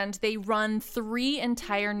 and they run 3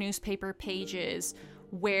 entire newspaper pages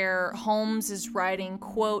where Holmes is writing,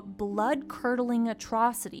 quote, blood-curdling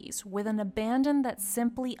atrocities with an abandon that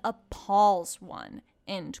simply appalls one,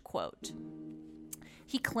 end quote.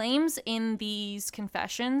 He claims in these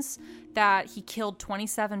confessions that he killed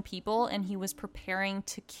 27 people and he was preparing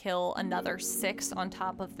to kill another 6 on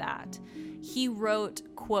top of that. He wrote,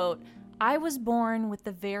 quote, I was born with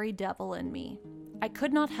the very devil in me. I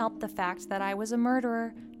could not help the fact that I was a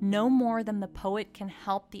murderer, no more than the poet can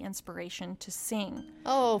help the inspiration to sing.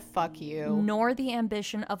 Oh, fuck you. Nor the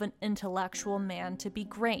ambition of an intellectual man to be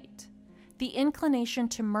great. The inclination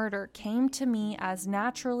to murder came to me as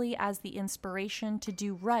naturally as the inspiration to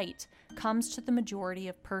do right comes to the majority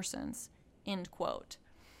of persons. End quote.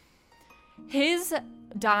 His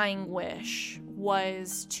dying wish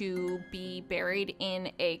was to be buried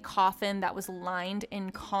in a coffin that was lined in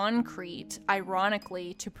concrete,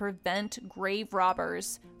 ironically, to prevent grave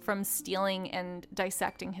robbers from stealing and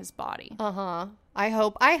dissecting his body. Uh-huh. I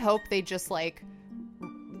hope they just, like,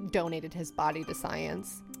 donated his body to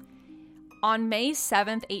science. On May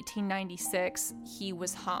 7th, 1896, he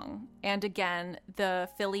was hung. And again, the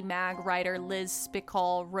Philly Mag writer Liz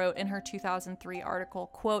Spickall wrote in her 2003 article,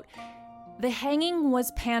 quote, the hanging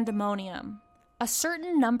was pandemonium. A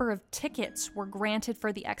certain number of tickets were granted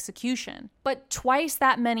for the execution, but twice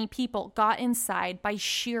that many people got inside by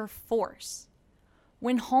sheer force.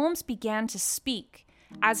 When Holmes began to speak,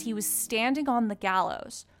 as he was standing on the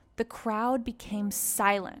gallows, the crowd became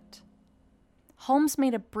silent. Holmes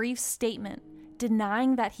made a brief statement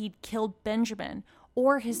denying that he'd killed Benjamin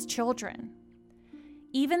or his children.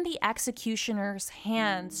 Even the executioner's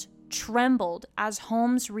hands trembled as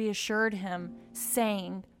Holmes reassured him,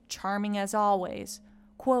 saying, charming as always,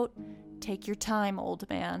 quote, "Take your time, old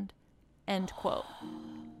man," end quote.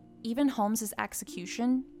 Even Holmes's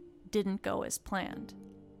execution didn't go as planned.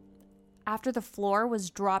 After the floor was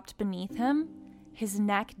dropped beneath him, his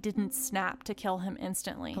neck didn't snap to kill him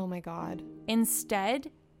instantly. Oh my God.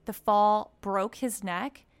 Instead, the fall broke his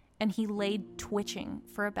neck and he laid twitching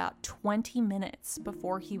for about 20 minutes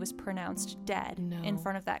before he was pronounced dead in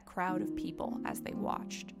front of that crowd of people as they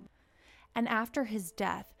watched. And after his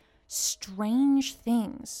death, strange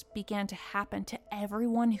things began to happen to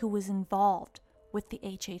everyone who was involved with the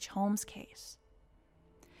H.H. Holmes case.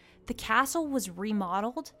 The castle was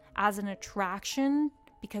remodeled as an attraction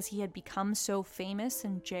because he had become so famous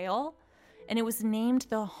in jail, and it was named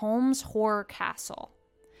the Holmes Horror Castle.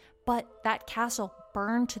 But that castle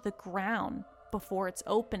burned to the ground before its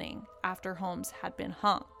opening after Holmes had been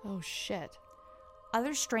hung. Oh, shit.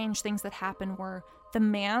 Other strange things that happened were the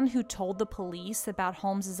man who told the police about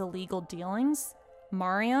Holmes's illegal dealings,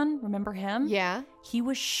 Marion, remember him? Yeah. He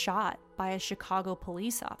was shot by a Chicago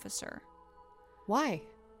police officer. Why?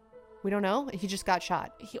 We don't know. He just got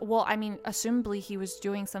shot. Assumably he was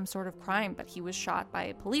doing some sort of crime, but he was shot by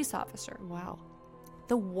a police officer. Wow.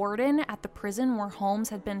 The warden at the prison where Holmes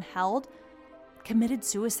had been held committed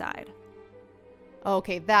suicide.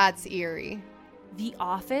 Okay, that's eerie. The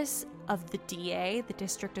office of the DA, the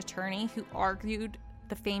district attorney who argued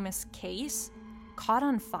the famous case, caught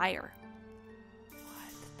on fire.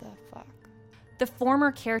 What the fuck? The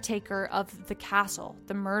former caretaker of the castle,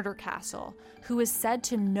 the murder castle, who is said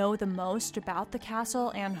to know the most about the castle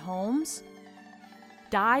and Holmes,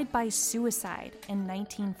 died by suicide in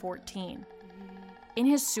 1914. In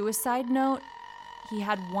his suicide note, he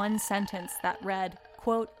had one sentence that read,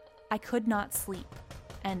 quote, "I could not sleep,"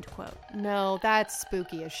 end quote. No, that's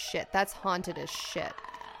spooky as shit. That's haunted as shit.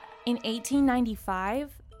 In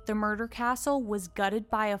 1895, the murder castle was gutted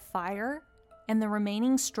by a fire, and the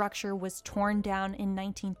remaining structure was torn down in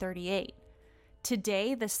 1938.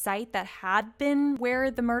 Today, the site that had been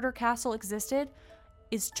where the murder castle existed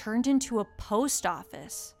is turned into a post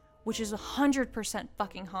office, which is 100%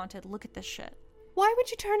 fucking haunted. Look at this shit. Why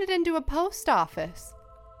would you turn it into a post office?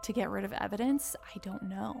 To get rid of evidence? I don't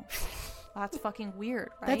know. That's fucking weird,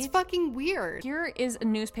 right? That's fucking weird. Here is a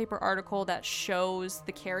newspaper article that shows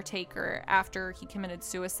the caretaker after he committed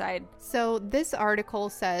suicide. So this article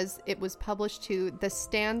says it was published to the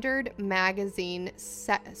Standard Magazine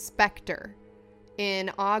Spectre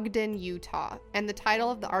in Ogden, Utah. And the title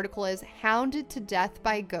of the article is "Hounded to Death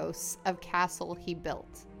by Ghosts of Castle He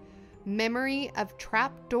Built. Memory of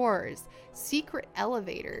Trapdoors, Secret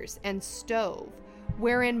Elevators, and Stove,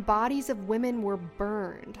 wherein bodies of women were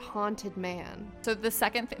burned. Haunted man." So the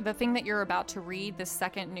thing that you're about to read, the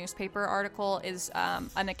second newspaper article, is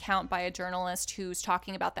an account by a journalist who's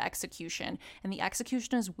talking about the execution. And the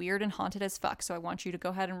execution is weird and haunted as fuck. So I want you to go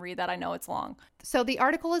ahead and read that. I know it's long. So the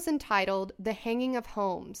article is entitled "The Hanging of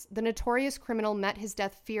Holmes. The notorious criminal met his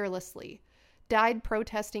death fearlessly. Died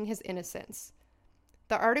protesting his innocence."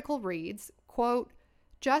 The article reads, quote,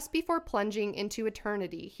 "Just before plunging into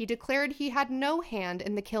eternity, he declared he had no hand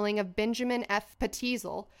in the killing of Benjamin F.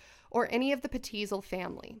 Petezel or any of the Petezel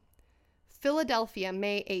family. Philadelphia,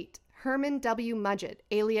 May 8. Herman W. Mudgett,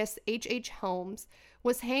 alias H.H. Holmes,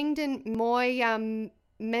 was hanged in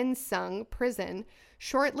Moyamensing prison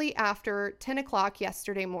shortly after 10 o'clock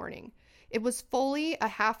yesterday morning. It was fully a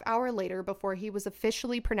half hour later before he was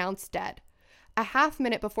officially pronounced dead. A half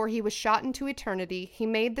minute before he was shot into eternity, he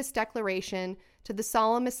made this declaration to the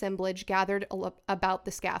solemn assemblage gathered about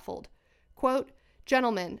the scaffold. Quote,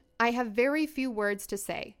 'Gentlemen, I have very few words to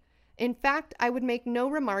say. In fact, I would make no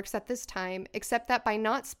remarks at this time, except that by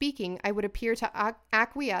not speaking, I would appear to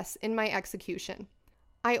acquiesce in my execution.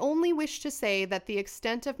 I only wish to say that the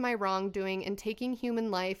extent of my wrongdoing in taking human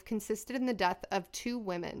life consisted in the death of 2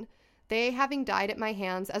 women, they having died at my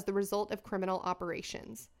hands as the result of criminal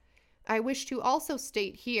operations. I wish to also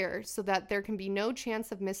state here, so that there can be no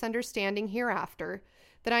chance of misunderstanding hereafter,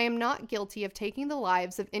 that I am not guilty of taking the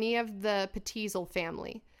lives of any of the Petezel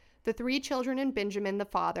family, the 3 children and Benjamin the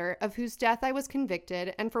father, of whose death I was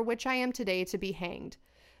convicted and for which I am today to be hanged.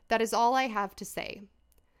 That is all I have to say.'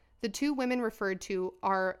 The 2 women referred to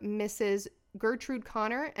are Mrs. Gertrude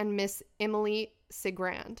Connor and Miss Emily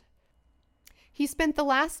Sigrand. He spent the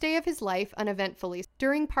last day of his life uneventfully.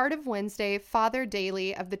 During part of Wednesday, Father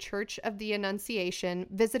Daly of the Church of the Annunciation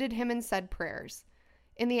visited him and said prayers.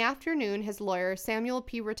 In the afternoon, his lawyer, Samuel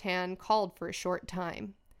P. Rattan, called for a short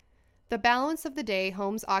time. The balance of the day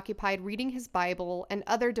Holmes occupied reading his Bible and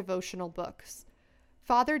other devotional books.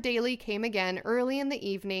 Father Daly came again early in the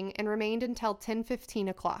evening and remained until 10:15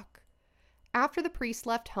 o'clock. After the priest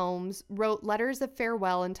left, Holmes wrote letters of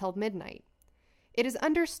farewell until midnight. It is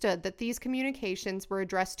understood that these communications were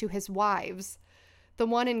addressed to his wives, the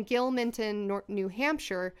one in Gilmanton, New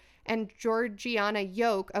Hampshire, and Georgiana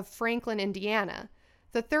Yoke of Franklin, Indiana,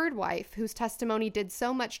 the third wife whose testimony did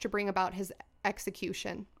so much to bring about his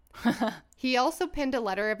execution. He also penned a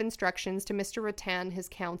letter of instructions to Mr. Rattan, his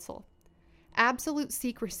counsel. Absolute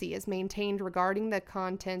secrecy is maintained regarding the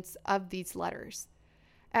contents of these letters.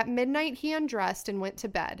 At midnight he undressed and went to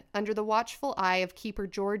bed, under the watchful eye of Keeper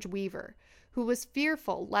George Weaver, who was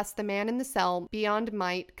fearful lest the man in the cell beyond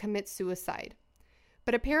might commit suicide.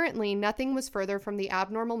 But apparently nothing was further from the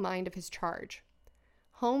abnormal mind of his charge.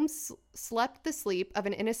 Holmes slept the sleep of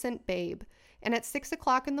an innocent babe, and at 6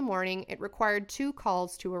 o'clock in the morning it required 2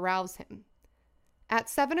 calls to arouse him. At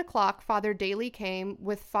 7 o'clock, Father Daly came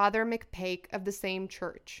with Father McPake of the same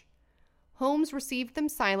church. Holmes received them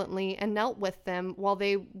silently and knelt with them while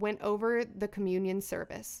they went over the communion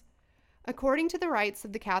service, according to the rites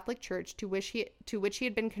of the Catholic Church to which he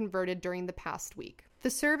had been converted during the past week. The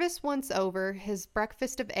service once over, his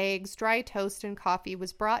breakfast of eggs, dry toast, and coffee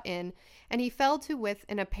was brought in, and he fell to with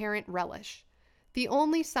an apparent relish. The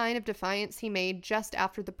only sign of defiance he made just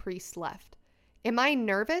after the priest left. "Am I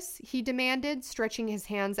nervous?" he demanded, stretching his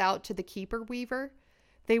hands out to the Keeper Weaver.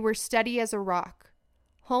 They were steady as a rock.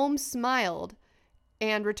 Holmes smiled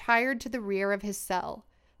and retired to the rear of his cell,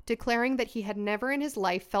 declaring that he had never in his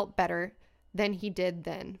life felt better than he did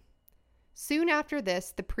then. Soon after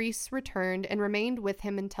this, the priests returned and remained with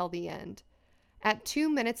him until the end. At 2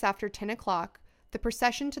 minutes after 10 o'clock, the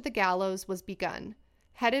procession to the gallows was begun,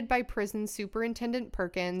 headed by Prison Superintendent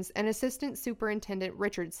Perkins and Assistant Superintendent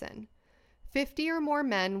Richardson. 50 or more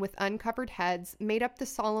men with uncovered heads made up the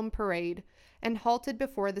solemn parade and halted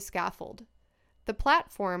before the scaffold. The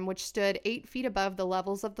platform, which stood 8 feet above the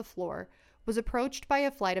levels of the floor, was approached by a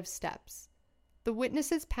flight of steps. The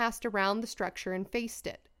witnesses passed around the structure and faced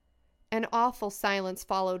it. An awful silence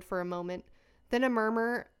followed for a moment, then a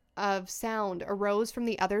murmur of sound arose from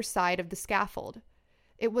the other side of the scaffold.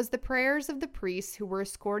 It was the prayers of the priests who were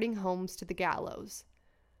escorting Holmes to the gallows.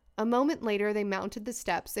 A moment later they mounted the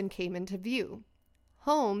steps and came into view.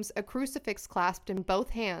 Holmes, a crucifix clasped in both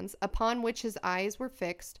hands, upon which his eyes were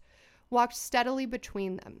fixed, walked steadily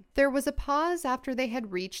between them. There was a pause after they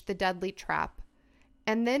had reached the deadly trap,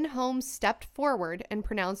 and then Holmes stepped forward and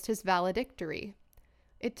pronounced his valedictory.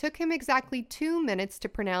 It took him exactly 2 minutes to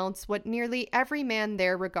pronounce what nearly every man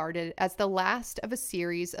there regarded as the last of a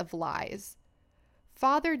series of lies.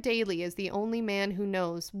 Father Daly is the only man who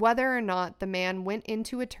knows whether or not the man went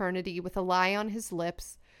into eternity with a lie on his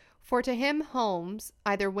lips, for to him Holmes,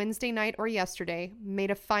 either Wednesday night or yesterday,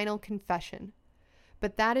 made a final confession.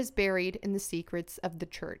 But that is buried in the secrets of the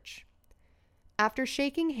church. After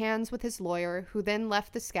shaking hands with his lawyer, who then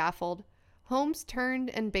left the scaffold, Holmes turned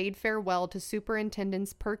and bade farewell to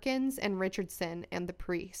Superintendents Perkins and Richardson and the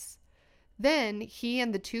priests. Then he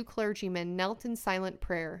and the 2 clergymen knelt in silent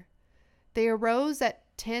prayer. They arose at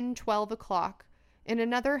 10:12 o'clock. In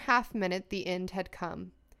another half-minute the end had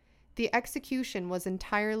come. The execution was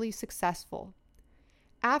entirely successful.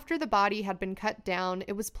 After the body had been cut down,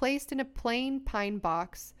 it was placed in a plain pine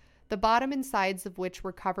box, the bottom and sides of which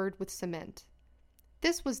were covered with cement.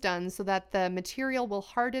 This was done so that the material will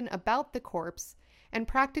harden about the corpse and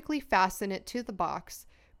practically fasten it to the box,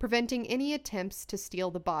 preventing any attempts to steal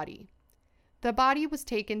the body. The body was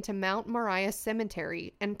taken to Mount Moriah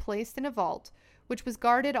Cemetery and placed in a vault, which was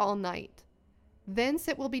guarded all night. Thence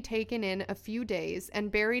it will be taken in a few days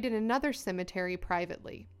and buried in another cemetery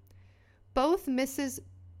privately. Both Mrs.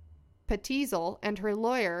 Petteasel and her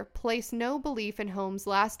lawyer place no belief in Holmes'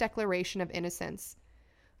 last declaration of innocence.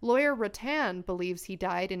 Lawyer Rattan believes he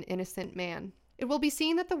died an innocent man. It will be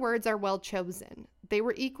seen that the words are well chosen. They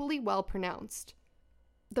were equally well pronounced.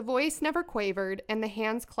 The voice never quavered, and the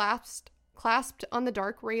hands clasped on the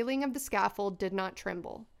dark railing of the scaffold did not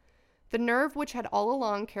tremble. The nerve which had all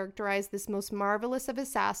along characterized this most marvelous of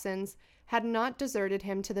assassins had not deserted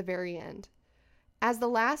him to the very end. As the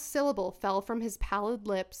last syllable fell from his pallid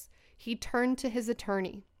lips, he turned to his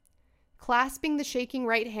attorney. Clasping the shaking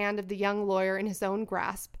right hand of the young lawyer in his own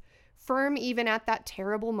grasp, firm even at that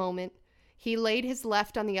terrible moment, He laid his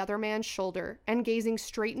left on the other man's shoulder and, gazing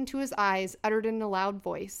straight into his eyes, uttered in a loud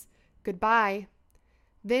voice, "Goodbye."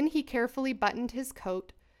 Then he carefully buttoned his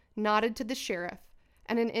coat, nodded to the sheriff,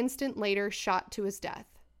 and an instant later shot to his death.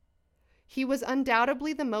 He was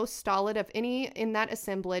undoubtedly the most stolid of any in that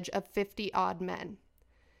assemblage of 50-odd men.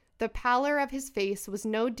 The pallor of his face was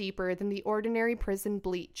no deeper than the ordinary prison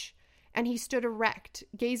bleach, and he stood erect,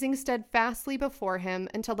 gazing steadfastly before him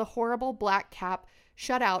until the horrible black cap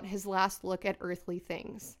shut out his last look at earthly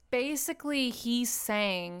things. Basically, he's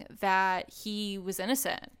saying that he was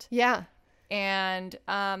innocent. Yeah. And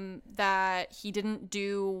that he didn't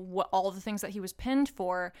do all the things that he was pinned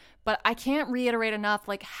for. But I can't reiterate enough,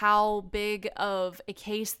 like, how big of a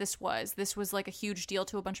case this was. This was, like, a huge deal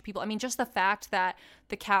to a bunch of people. I mean, just the fact that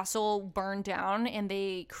the castle burned down and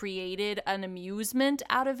they created an amusement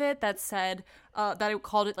out of it that said, that it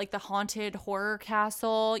called it, like, the haunted horror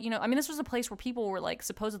castle. You know, I mean, this was a place where people were, like,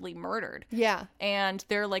 supposedly murdered. Yeah. And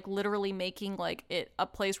they're, like, literally making, like, it a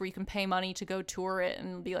place where you can pay money to go tour it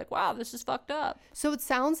and be like, wow, this is fucked up. So it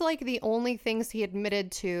sounds like the only things he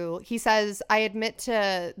admitted to, he says, I admit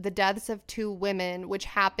to the deaths of 2 women which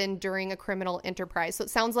happened during a criminal enterprise. So it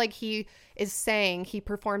sounds like he is saying he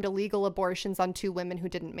performed illegal abortions on 2 women who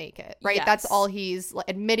didn't make it, right? Yes. That's all he's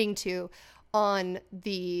admitting to on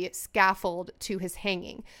the scaffold to his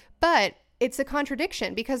hanging. But it's a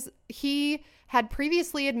contradiction because he had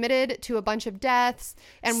previously admitted to a bunch of deaths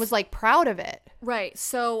and was, like, proud of it. Right.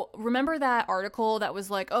 So remember that article that was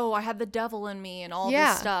like, oh, I had the devil in me and all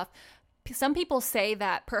this stuff. Some people say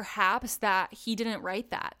that perhaps that he didn't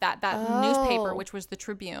write that newspaper, which was the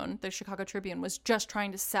Tribune, the Chicago Tribune, was just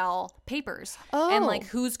trying to sell papers. And, like,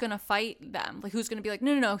 who's going to fight them? Like, who's going to be like,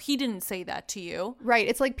 no, he didn't say that to you. Right.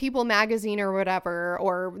 It's like People magazine or whatever,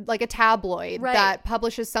 or like a tabloid that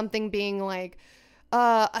publishes something being like,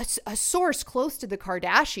 a source close to the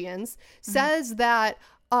Kardashians says that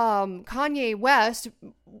Kanye West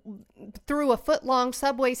threw a foot-long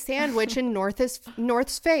Subway sandwich in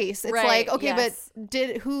North's face. It's like, okay,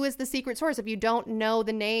 but who is the secret source? If you don't know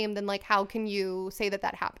the name, then, like, how can you say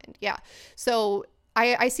that happened? Yeah. So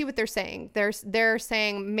I see what they're saying. They're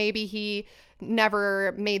saying maybe he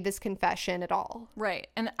never made this confession at all. Right.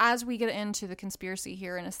 And as we get into the conspiracy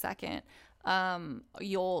here in a second,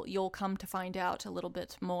 you'll come to find out a little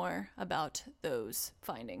bit more about those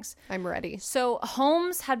findings. I'm ready. So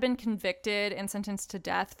Holmes had been convicted and sentenced to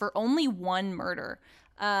death for only 1 murder.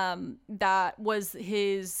 That was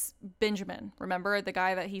his Benjamin. Remember the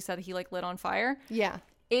guy that he said he, like, lit on fire? Yeah.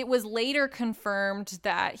 It was later confirmed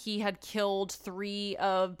that he had killed 3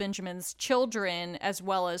 of Benjamin's children, as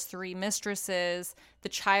well as 3 mistresses, the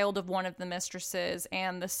child of one of the mistresses,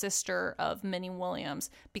 and the sister of Minnie Williams,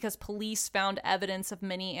 because police found evidence of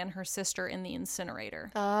Minnie and her sister in the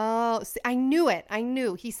incinerator. Oh, I knew it. I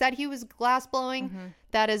knew. He said he was glassblowing. Mm-hmm.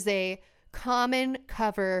 That is a common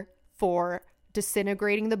cover for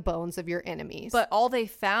disintegrating the bones of your enemies. But all they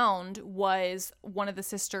found was one of the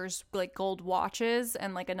sisters, like, gold watches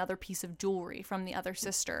and, like, another piece of jewelry from the other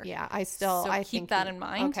sister. Yeah, I keep think that in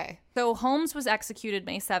mind. Okay. So Holmes was executed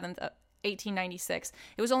May 7th, 1896.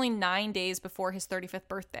 It was only 9 days before his 35th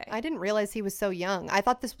birthday. I didn't realize he was so young. I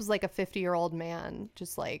thought this was like a 50-year-old man,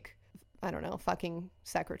 just like, I don't know, fucking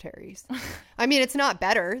secretaries. I mean, it's not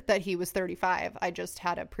better that he was 35. I just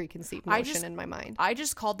had a preconceived notion in my mind. I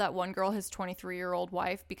just called that one girl his 23-year-old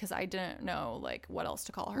wife because I didn't know, like, what else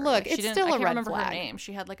to call her. Look, like, it's still a red flag. I can't remember her name.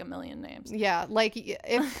 She had, like, a million names. Yeah, like,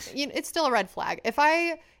 if it's still a red flag. If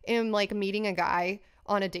I am, like, meeting a guy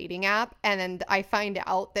on a dating app and then I find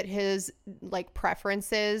out that his, like,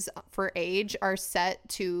 preferences for age are set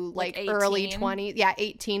to, like early 20s,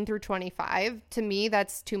 18 through 25, to me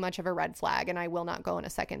that's too much of a red flag and I will not go on a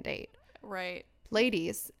second date. Right.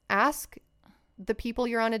 Ladies, ask the people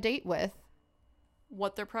you're on a date with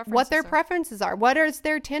what their preferences are. What is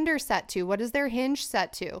their Tinder set to? What is their Hinge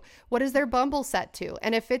set to? What is their Bumble set to?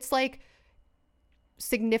 And if it's, like,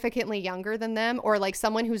 significantly younger than them, or, like,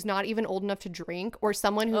 someone who's not even old enough to drink, or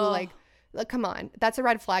someone who like, come on, that's a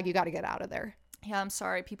red flag. You got to get out of there. Yeah, I'm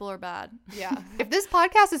sorry. People are bad. Yeah. If this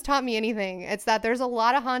podcast has taught me anything, it's that there's a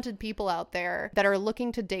lot of haunted people out there that are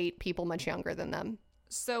looking to date people much younger than them.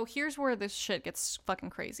 So here's where this shit gets fucking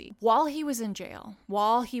crazy. While he was in jail,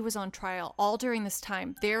 while he was on trial, all during this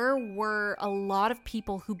time, there were a lot of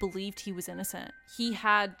people who believed he was innocent. He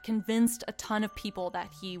had convinced a ton of people that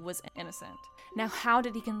he was innocent. Now, how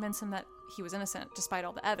did he convince them that he was innocent despite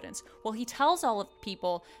all the evidence? Well, he tells all of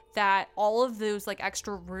people that all of those, like,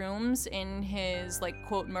 extra rooms in his, like,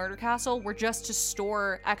 quote, murder castle were just to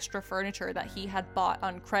store extra furniture that he had bought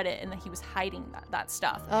on credit and that he was hiding that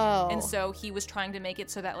stuff. Oh. And so he was trying to make it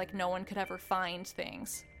so that, like, no one could ever find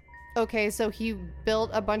things. Okay, so he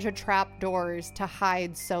built a bunch of trap doors to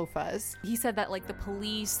hide sofas. He said that like the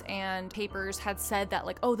police and papers had said that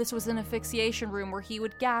like, oh, this was an asphyxiation room where he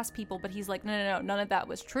would gas people, but he's like, no, none of that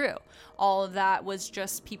was true. All of that was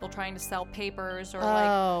just people trying to sell papers or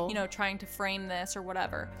like, you know, trying to frame this or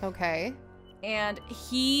whatever. Okay. And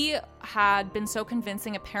he had been so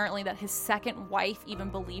convincing, apparently, that his second wife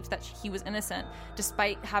even believed that he was innocent,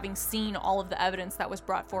 despite having seen all of the evidence that was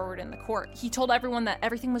brought forward in the court. He told everyone that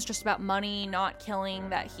everything was just about money, not killing,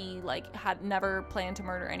 that he, like, had never planned to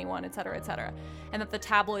murder anyone, etc., etc. And that the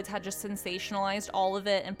tabloids had just sensationalized all of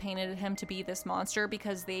it and painted him to be this monster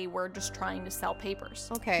because they were just trying to sell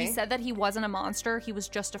papers. Okay. He said that he wasn't a monster, he was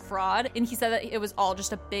just a fraud, and he said that it was all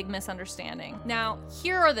just a big misunderstanding. Now,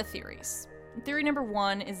 here are the theories. Theory number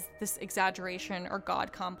 1 is this exaggeration or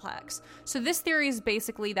God complex. So this theory is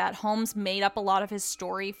basically that Holmes made up a lot of his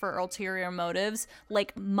story for ulterior motives,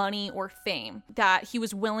 like money or fame, that he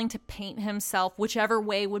was willing to paint himself whichever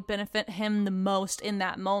way would benefit him the most in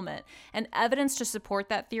that moment. And evidence to support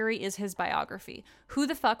that theory is his biography. Who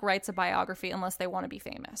the fuck writes a biography unless they want to be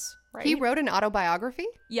famous? Right? He wrote an autobiography?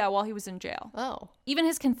 Yeah, while he was in jail. Oh. Even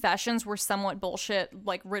his confessions were somewhat bullshit,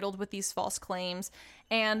 like riddled with these false claims.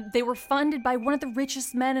 And they were funded by one of the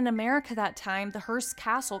richest men in America that time, the Hearst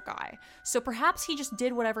Castle guy. So perhaps he just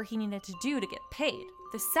did whatever he needed to do to get paid.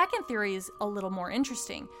 The second theory is a little more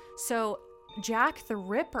interesting. So Jack the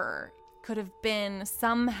Ripper could have been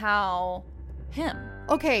somehow him.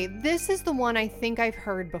 Okay, this is the one I think I've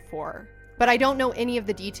heard before, but I don't know any of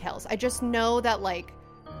the details. I just know that, like,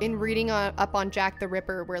 in reading up on Jack the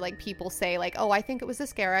Ripper, where like people say like, oh, I think it was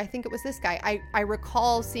this guy, or I think it was this guy. I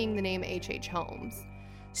recall seeing the name H.H. Holmes.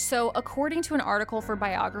 So according to an article for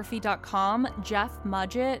biography.com, Jeff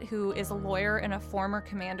Mudgett, who is a lawyer and a former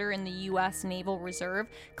commander in the U.S. Naval Reserve,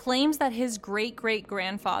 claims that his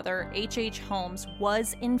great-great-grandfather, H.H. Holmes,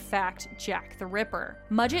 was in fact Jack the Ripper.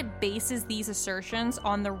 Mudgett bases these assertions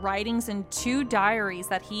on the writings in 2 diaries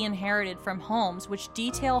that he inherited from Holmes, which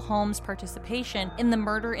detail Holmes' participation in the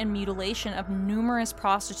murder and mutilation of numerous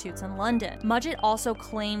prostitutes in London. Mudgett also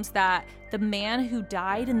claims that the man who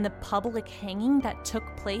died in the public hanging that took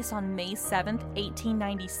place on May 7th,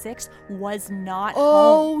 1896 was not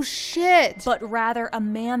Holmes, shit! but rather a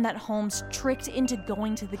man that Holmes tricked into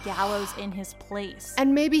going to the gallows in his place.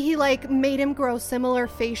 And maybe he like made him grow similar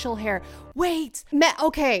facial hair. Wait!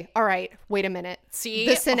 Okay, alright, wait a minute. See?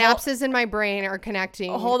 The synapses in my brain are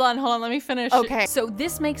connecting. Hold on, let me finish. Okay. So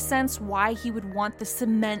this makes sense why he would want the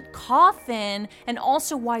cement coffin, and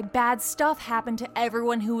also why bad stuff happened to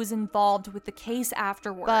everyone who was involved with the case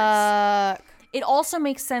afterwards. Fuck. It also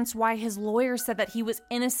makes sense why his lawyer said that he was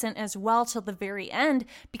innocent as well till the very end,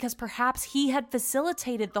 because perhaps he had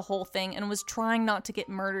facilitated the whole thing and was trying not to get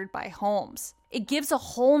murdered by Holmes. It gives a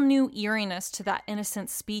whole new eeriness to that innocent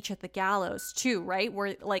speech at the gallows too, right?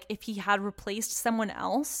 Where like if he had replaced someone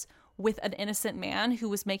else with an innocent man who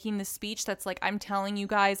was making this speech that's like, I'm telling you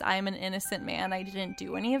guys, I am an innocent man, I didn't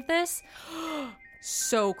do any of this.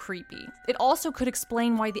 So creepy. It also could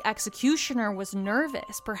explain why the executioner was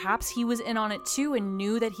nervous. Perhaps he was in on it too and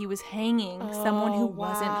knew that he was hanging someone who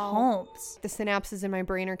wasn't Holmes. The synapses in my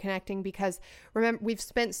brain are connecting because remember, we've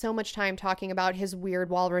spent so much time talking about his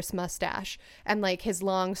weird walrus mustache and like his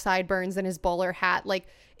long sideburns and his bowler hat. Like,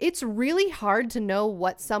 it's really hard to know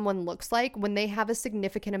what someone looks like when they have a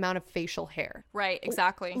significant amount of facial hair. Right,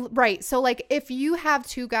 exactly. Right. So like if you have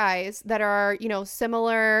 2 guys that are, you know,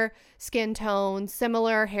 similar skin tone,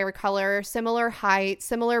 similar hair color, similar height,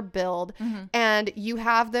 similar build, and you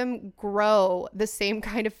have them grow the same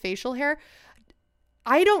kind of facial hair,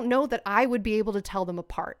 I don't know that I would be able to tell them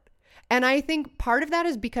apart. And I think part of that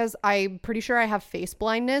is because I'm pretty sure I have face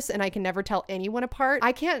blindness and I can never tell anyone apart.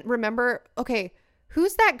 I can't remember. Okay,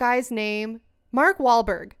 who's that guy's name? Mark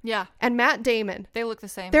Wahlberg. Yeah. And Matt Damon. They look the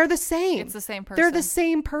same. They're the same. It's the same person. They're the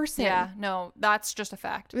same person. Yeah, no, that's just a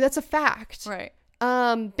fact. That's a fact. Right.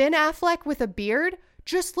 Ben Affleck with a beard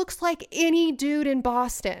just looks like any dude in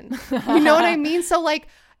Boston. You know what I mean? So like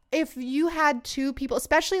if you had 2 people,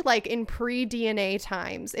 especially like in pre-DNA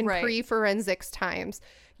times, in pre-forensics times,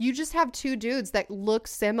 you just have 2 dudes that look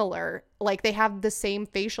similar, like they have the same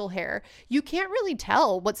facial hair. You can't really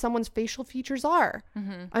tell what someone's facial features are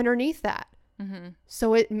underneath that.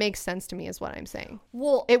 So it makes sense to me is what I'm saying.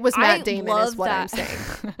 Well, it was Matt Damon is what I'm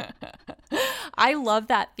saying. I love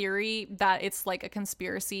that theory that it's like a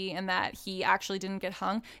conspiracy and that he actually didn't get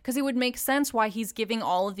hung, because it would make sense why he's giving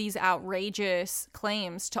all of these outrageous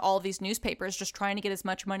claims to all of these newspapers, just trying to get as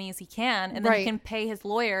much money as he can, and then he can pay his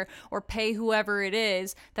lawyer or pay whoever it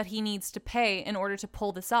is that he needs to pay in order to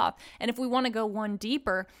pull this off. And if we want to go one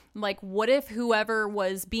deeper, like what if whoever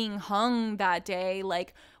was being hung that day,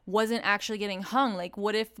 like wasn't actually getting hung? Like,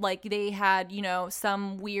 what if like they had, you know,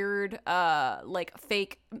 some weird like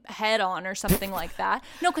fake head on or something like that?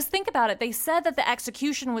 No, because think about it. They said that the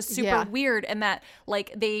execution was super weird and that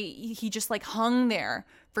like he just like hung there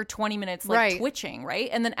for 20 minutes, like twitching, right?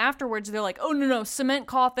 And then afterwards they're like, oh no, cement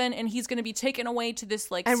coffin, and he's gonna be taken away to this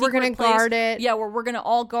like, and we're gonna guard it. Yeah, where we're gonna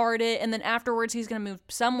all guard it, and then afterwards he's gonna move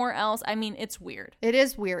somewhere else. I mean, it's weird. It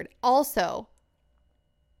is weird. Also,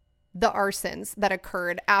 the arsons that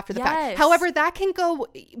occurred after the fact. However, that can go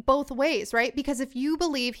both ways, right? Because if you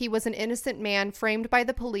believe he was an innocent man framed by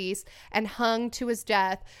the police and hung to his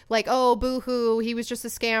death, like, oh, boo-hoo, he was just a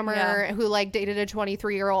scammer who like dated a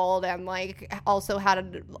 23-year-old and like also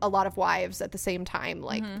had a lot of wives at the same time,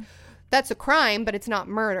 like that's a crime, but it's not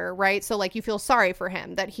murder, right? So like you feel sorry for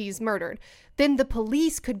him that he's murdered. Then the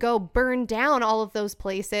police could go burn down all of those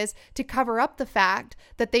places to cover up the fact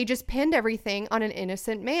that they just pinned everything on an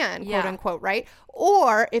innocent man, quote unquote, right?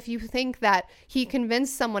 Or if you think that he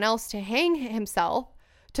convinced someone else to hang himself,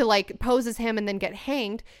 to like pose as him and then get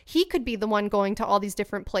hanged, he could be the one going to all these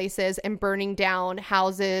different places and burning down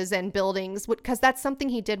houses and buildings, because that's something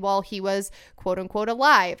he did while he was quote unquote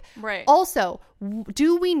alive. Right. Also,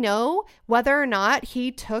 do we know whether or not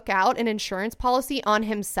he took out an insurance policy on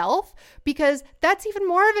himself? Because that's even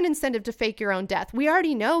more of an incentive to fake your own death. We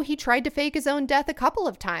already know he tried to fake his own death a couple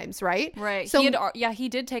of times, right? Right. So he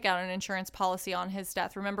did take out an insurance policy on his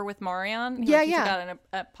death. Remember with Marion? He took out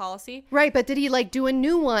a policy. Right, but did he like do a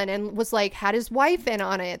new one and was like had his wife in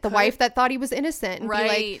on it? The wife that thought he was innocent. And right.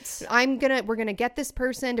 Be like, we're gonna get this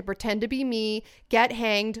person to pretend to be me, get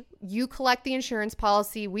hanged. You collect the insurance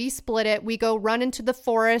policy. We split it. We go run into the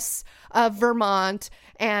forests of Vermont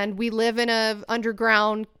and we live in a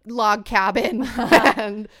underground log cabin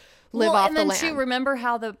and live off the land. And then too, remember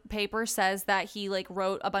how the paper says that he like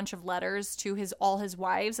wrote a bunch of letters to all his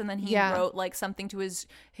wives, and then he wrote like something to his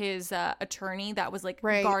attorney that was like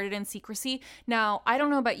guarded in secrecy. Now, I don't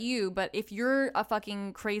know about you, but if you're a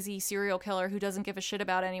fucking crazy serial killer who doesn't give a shit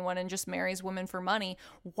about anyone and just marries women for money,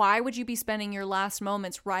 why would you be spending your last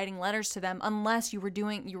moments writing letters to them unless you were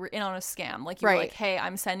in on a scam? Like you were like, hey,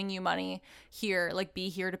 I'm sending you money here, like be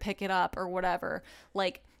here to pick it up or whatever.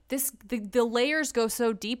 Like the layers go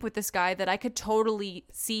so deep with this guy that I could totally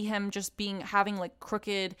see him just having like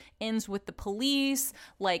crooked ends with the police,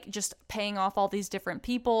 like just paying off all these different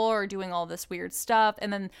people or doing all this weird stuff.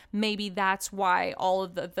 And then maybe that's why all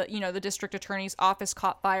of the district attorney's office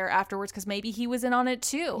caught fire afterwards, because maybe he was in on it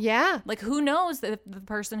too. Yeah. Like who knows that the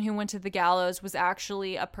person who went to the gallows was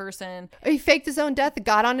actually a person. He faked his own death,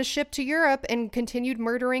 got on a ship to Europe and continued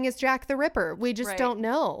murdering as Jack the Ripper. We just don't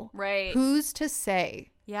know. Right. Who's to say?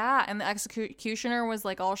 Yeah, and the executioner was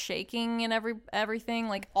like all shaking and everything.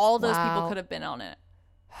 Like all those people could have been on it.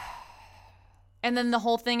 And then the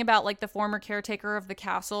whole thing about like the former caretaker of the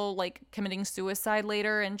castle like committing suicide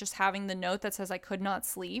later and just having the note that says I could not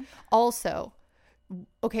sleep. Also,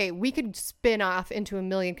 okay, we could spin off into a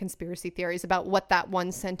million conspiracy theories about what that one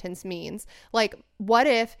sentence means. Like, what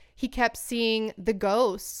if he kept seeing the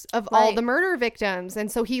ghosts of all the murder victims, and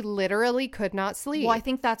so he literally could not sleep? Well, I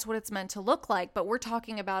think that's what it's meant to look like, but we're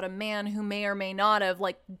talking about a man who may or may not have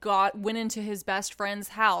like went into his best friend's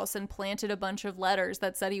house and planted a bunch of letters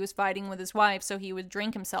that said he was fighting with his wife so he would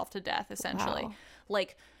drink himself to death, essentially. Wow.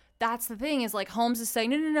 Like, that's the thing, is like Holmes is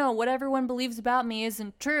saying, no, what everyone believes about me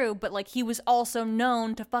isn't true, but like he was also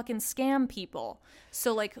known to fucking scam people.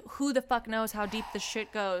 So like who the fuck knows how deep this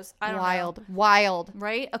shit goes? I don't know. Wild.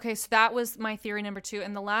 Right? Okay, so that was my theory number 2.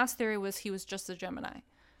 And the last theory was he was just a Gemini.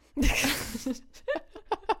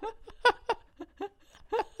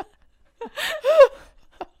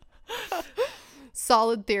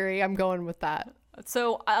 Solid theory. I'm going with that.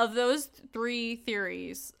 So of those 3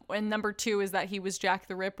 theories, and number 2 is that he was Jack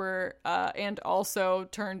the Ripper, and also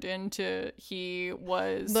turned into he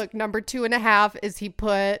was... Look, number 2.5 is he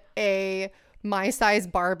put a my-size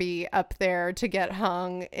Barbie up there to get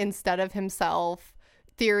hung instead of himself.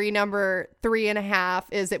 Theory number 3.5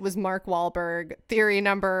 is it was Mark Wahlberg. Theory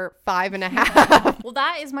number 5.5. Well,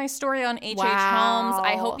 that is my story on H.H. Holmes.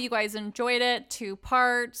 I hope you guys enjoyed it. 2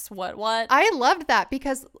 parts. What? I loved that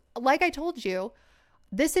because, like I told you,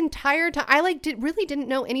 this entire time, I really didn't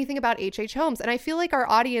know anything about H.H. Holmes. And I feel like our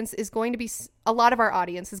audience is going to be, a lot of our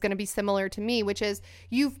audience is going to be similar to me, which is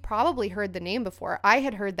you've probably heard the name before. I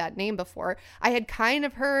had heard that name before. I had kind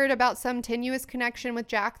of heard about some tenuous connection with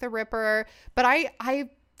Jack the Ripper. But I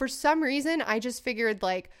for some reason, I just figured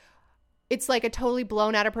like, it's like a totally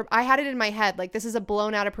blown out of, I had it in my head, like this is a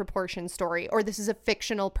blown out of proportion story, or this is a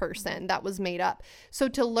fictional person that was made up. So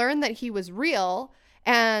to learn that he was real,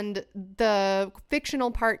 and the fictional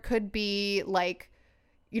part could be like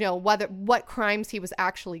what crimes he was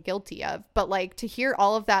actually guilty of. But like to hear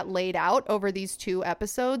all of that laid out over these 2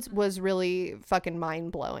 episodes was really fucking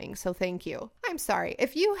mind-blowing. So thank you. I'm sorry.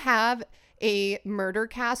 If you have a murder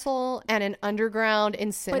castle and an underground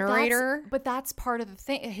incinerator. But that's part of the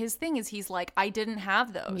thing. His thing is he's like, I didn't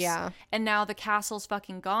have those. Yeah. And now the castle's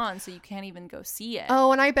fucking gone, so you can't even go see it.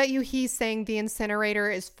 Oh, and I bet you he's saying the incinerator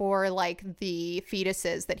is for like the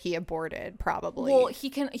fetuses that he aborted, probably. Well,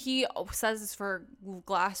 he says it's for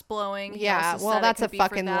glass blowing. Yeah, well, that's a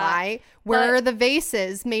fucking lie. Where are the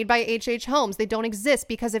vases made by H.H. Holmes? They don't exist,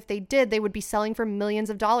 because if they did, they would be selling for millions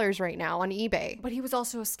of dollars right now on eBay. But he was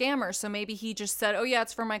also a scammer, so maybe he just said, oh yeah,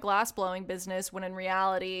 it's for my glass blowing business, when in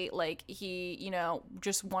reality, like, he,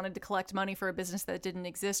 just wanted to collect money for a business that didn't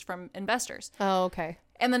exist from investors. Oh, okay.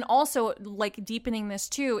 And then also, like, deepening this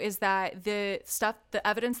too is that the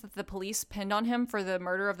evidence that the police pinned on him for the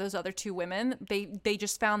murder of those other 2 women, they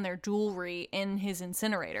just found their jewelry in his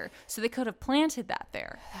incinerator. So they could have planted that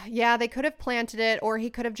there. Yeah, they could have planted it, or he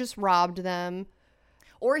could have just robbed them.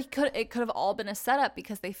 Or it could have all been a setup,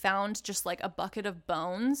 because they found just like a bucket of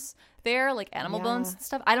bones there, like animal bones and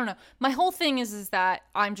stuff. I don't know. My whole thing is that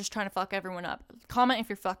I'm just trying to fuck everyone up. Comment if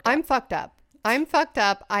you're fucked up. I'm fucked up. I'm fucked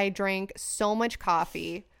up. I drank so much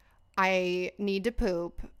coffee. I need to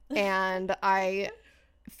poop, and I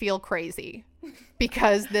feel crazy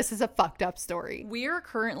because this is a fucked up story. We're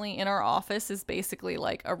currently in our office is basically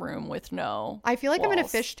like a room with no I feel like walls. I'm in a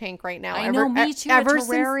fish tank right now. I know, me too, a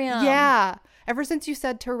terrarium. Ever since you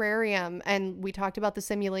said terrarium and we talked about the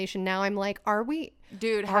simulation, now I'm like, are we?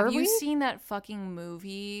 Dude, have you seen that fucking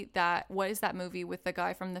movie what is that movie with the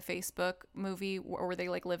guy from the Facebook movie where they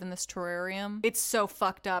like live in this terrarium? It's so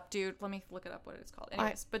fucked up, dude. Let me look it up what it's called.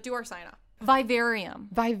 Anyways, but do our sign off. Vivarium?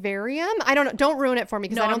 I don't know. Don't ruin it for me,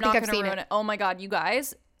 because I don't think I've seen it. Oh my God, you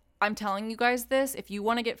guys. I'm telling you guys this. If you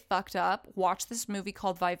want to get fucked up, watch this movie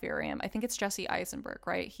called Vivarium. I think it's Jesse Eisenberg,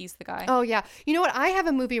 right? He's the guy. Oh, yeah. You know what? I have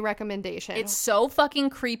a movie recommendation. It's so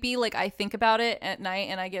fucking creepy. Like, I think about it at night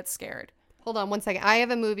and I get scared. Hold on one second. I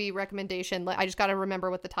have a movie recommendation. I just got to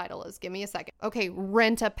remember what the title is. Give me a second. Okay,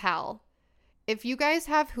 Rent a Pal. If you guys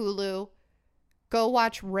have Hulu, go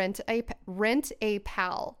watch Rent a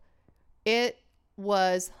Pal. It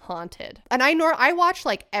was haunted. And I watch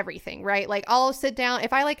like everything, right? Like I'll sit down,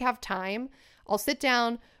 if I like have time, I'll sit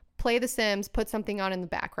down, play The Sims, put something on in the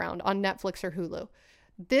background on Netflix or Hulu.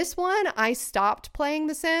 This one, I stopped playing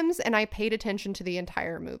The Sims and I paid attention to the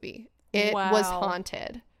entire movie. It was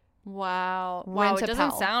haunted. Wow. It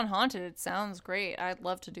doesn't sound haunted. It sounds great. I'd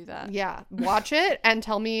love to do that. Yeah. Watch it and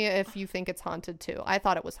tell me if you think it's haunted too. I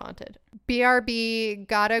thought it was haunted. BRB,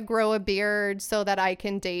 gotta grow a beard so that I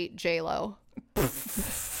can date J-Lo.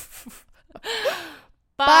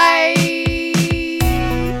 Bye.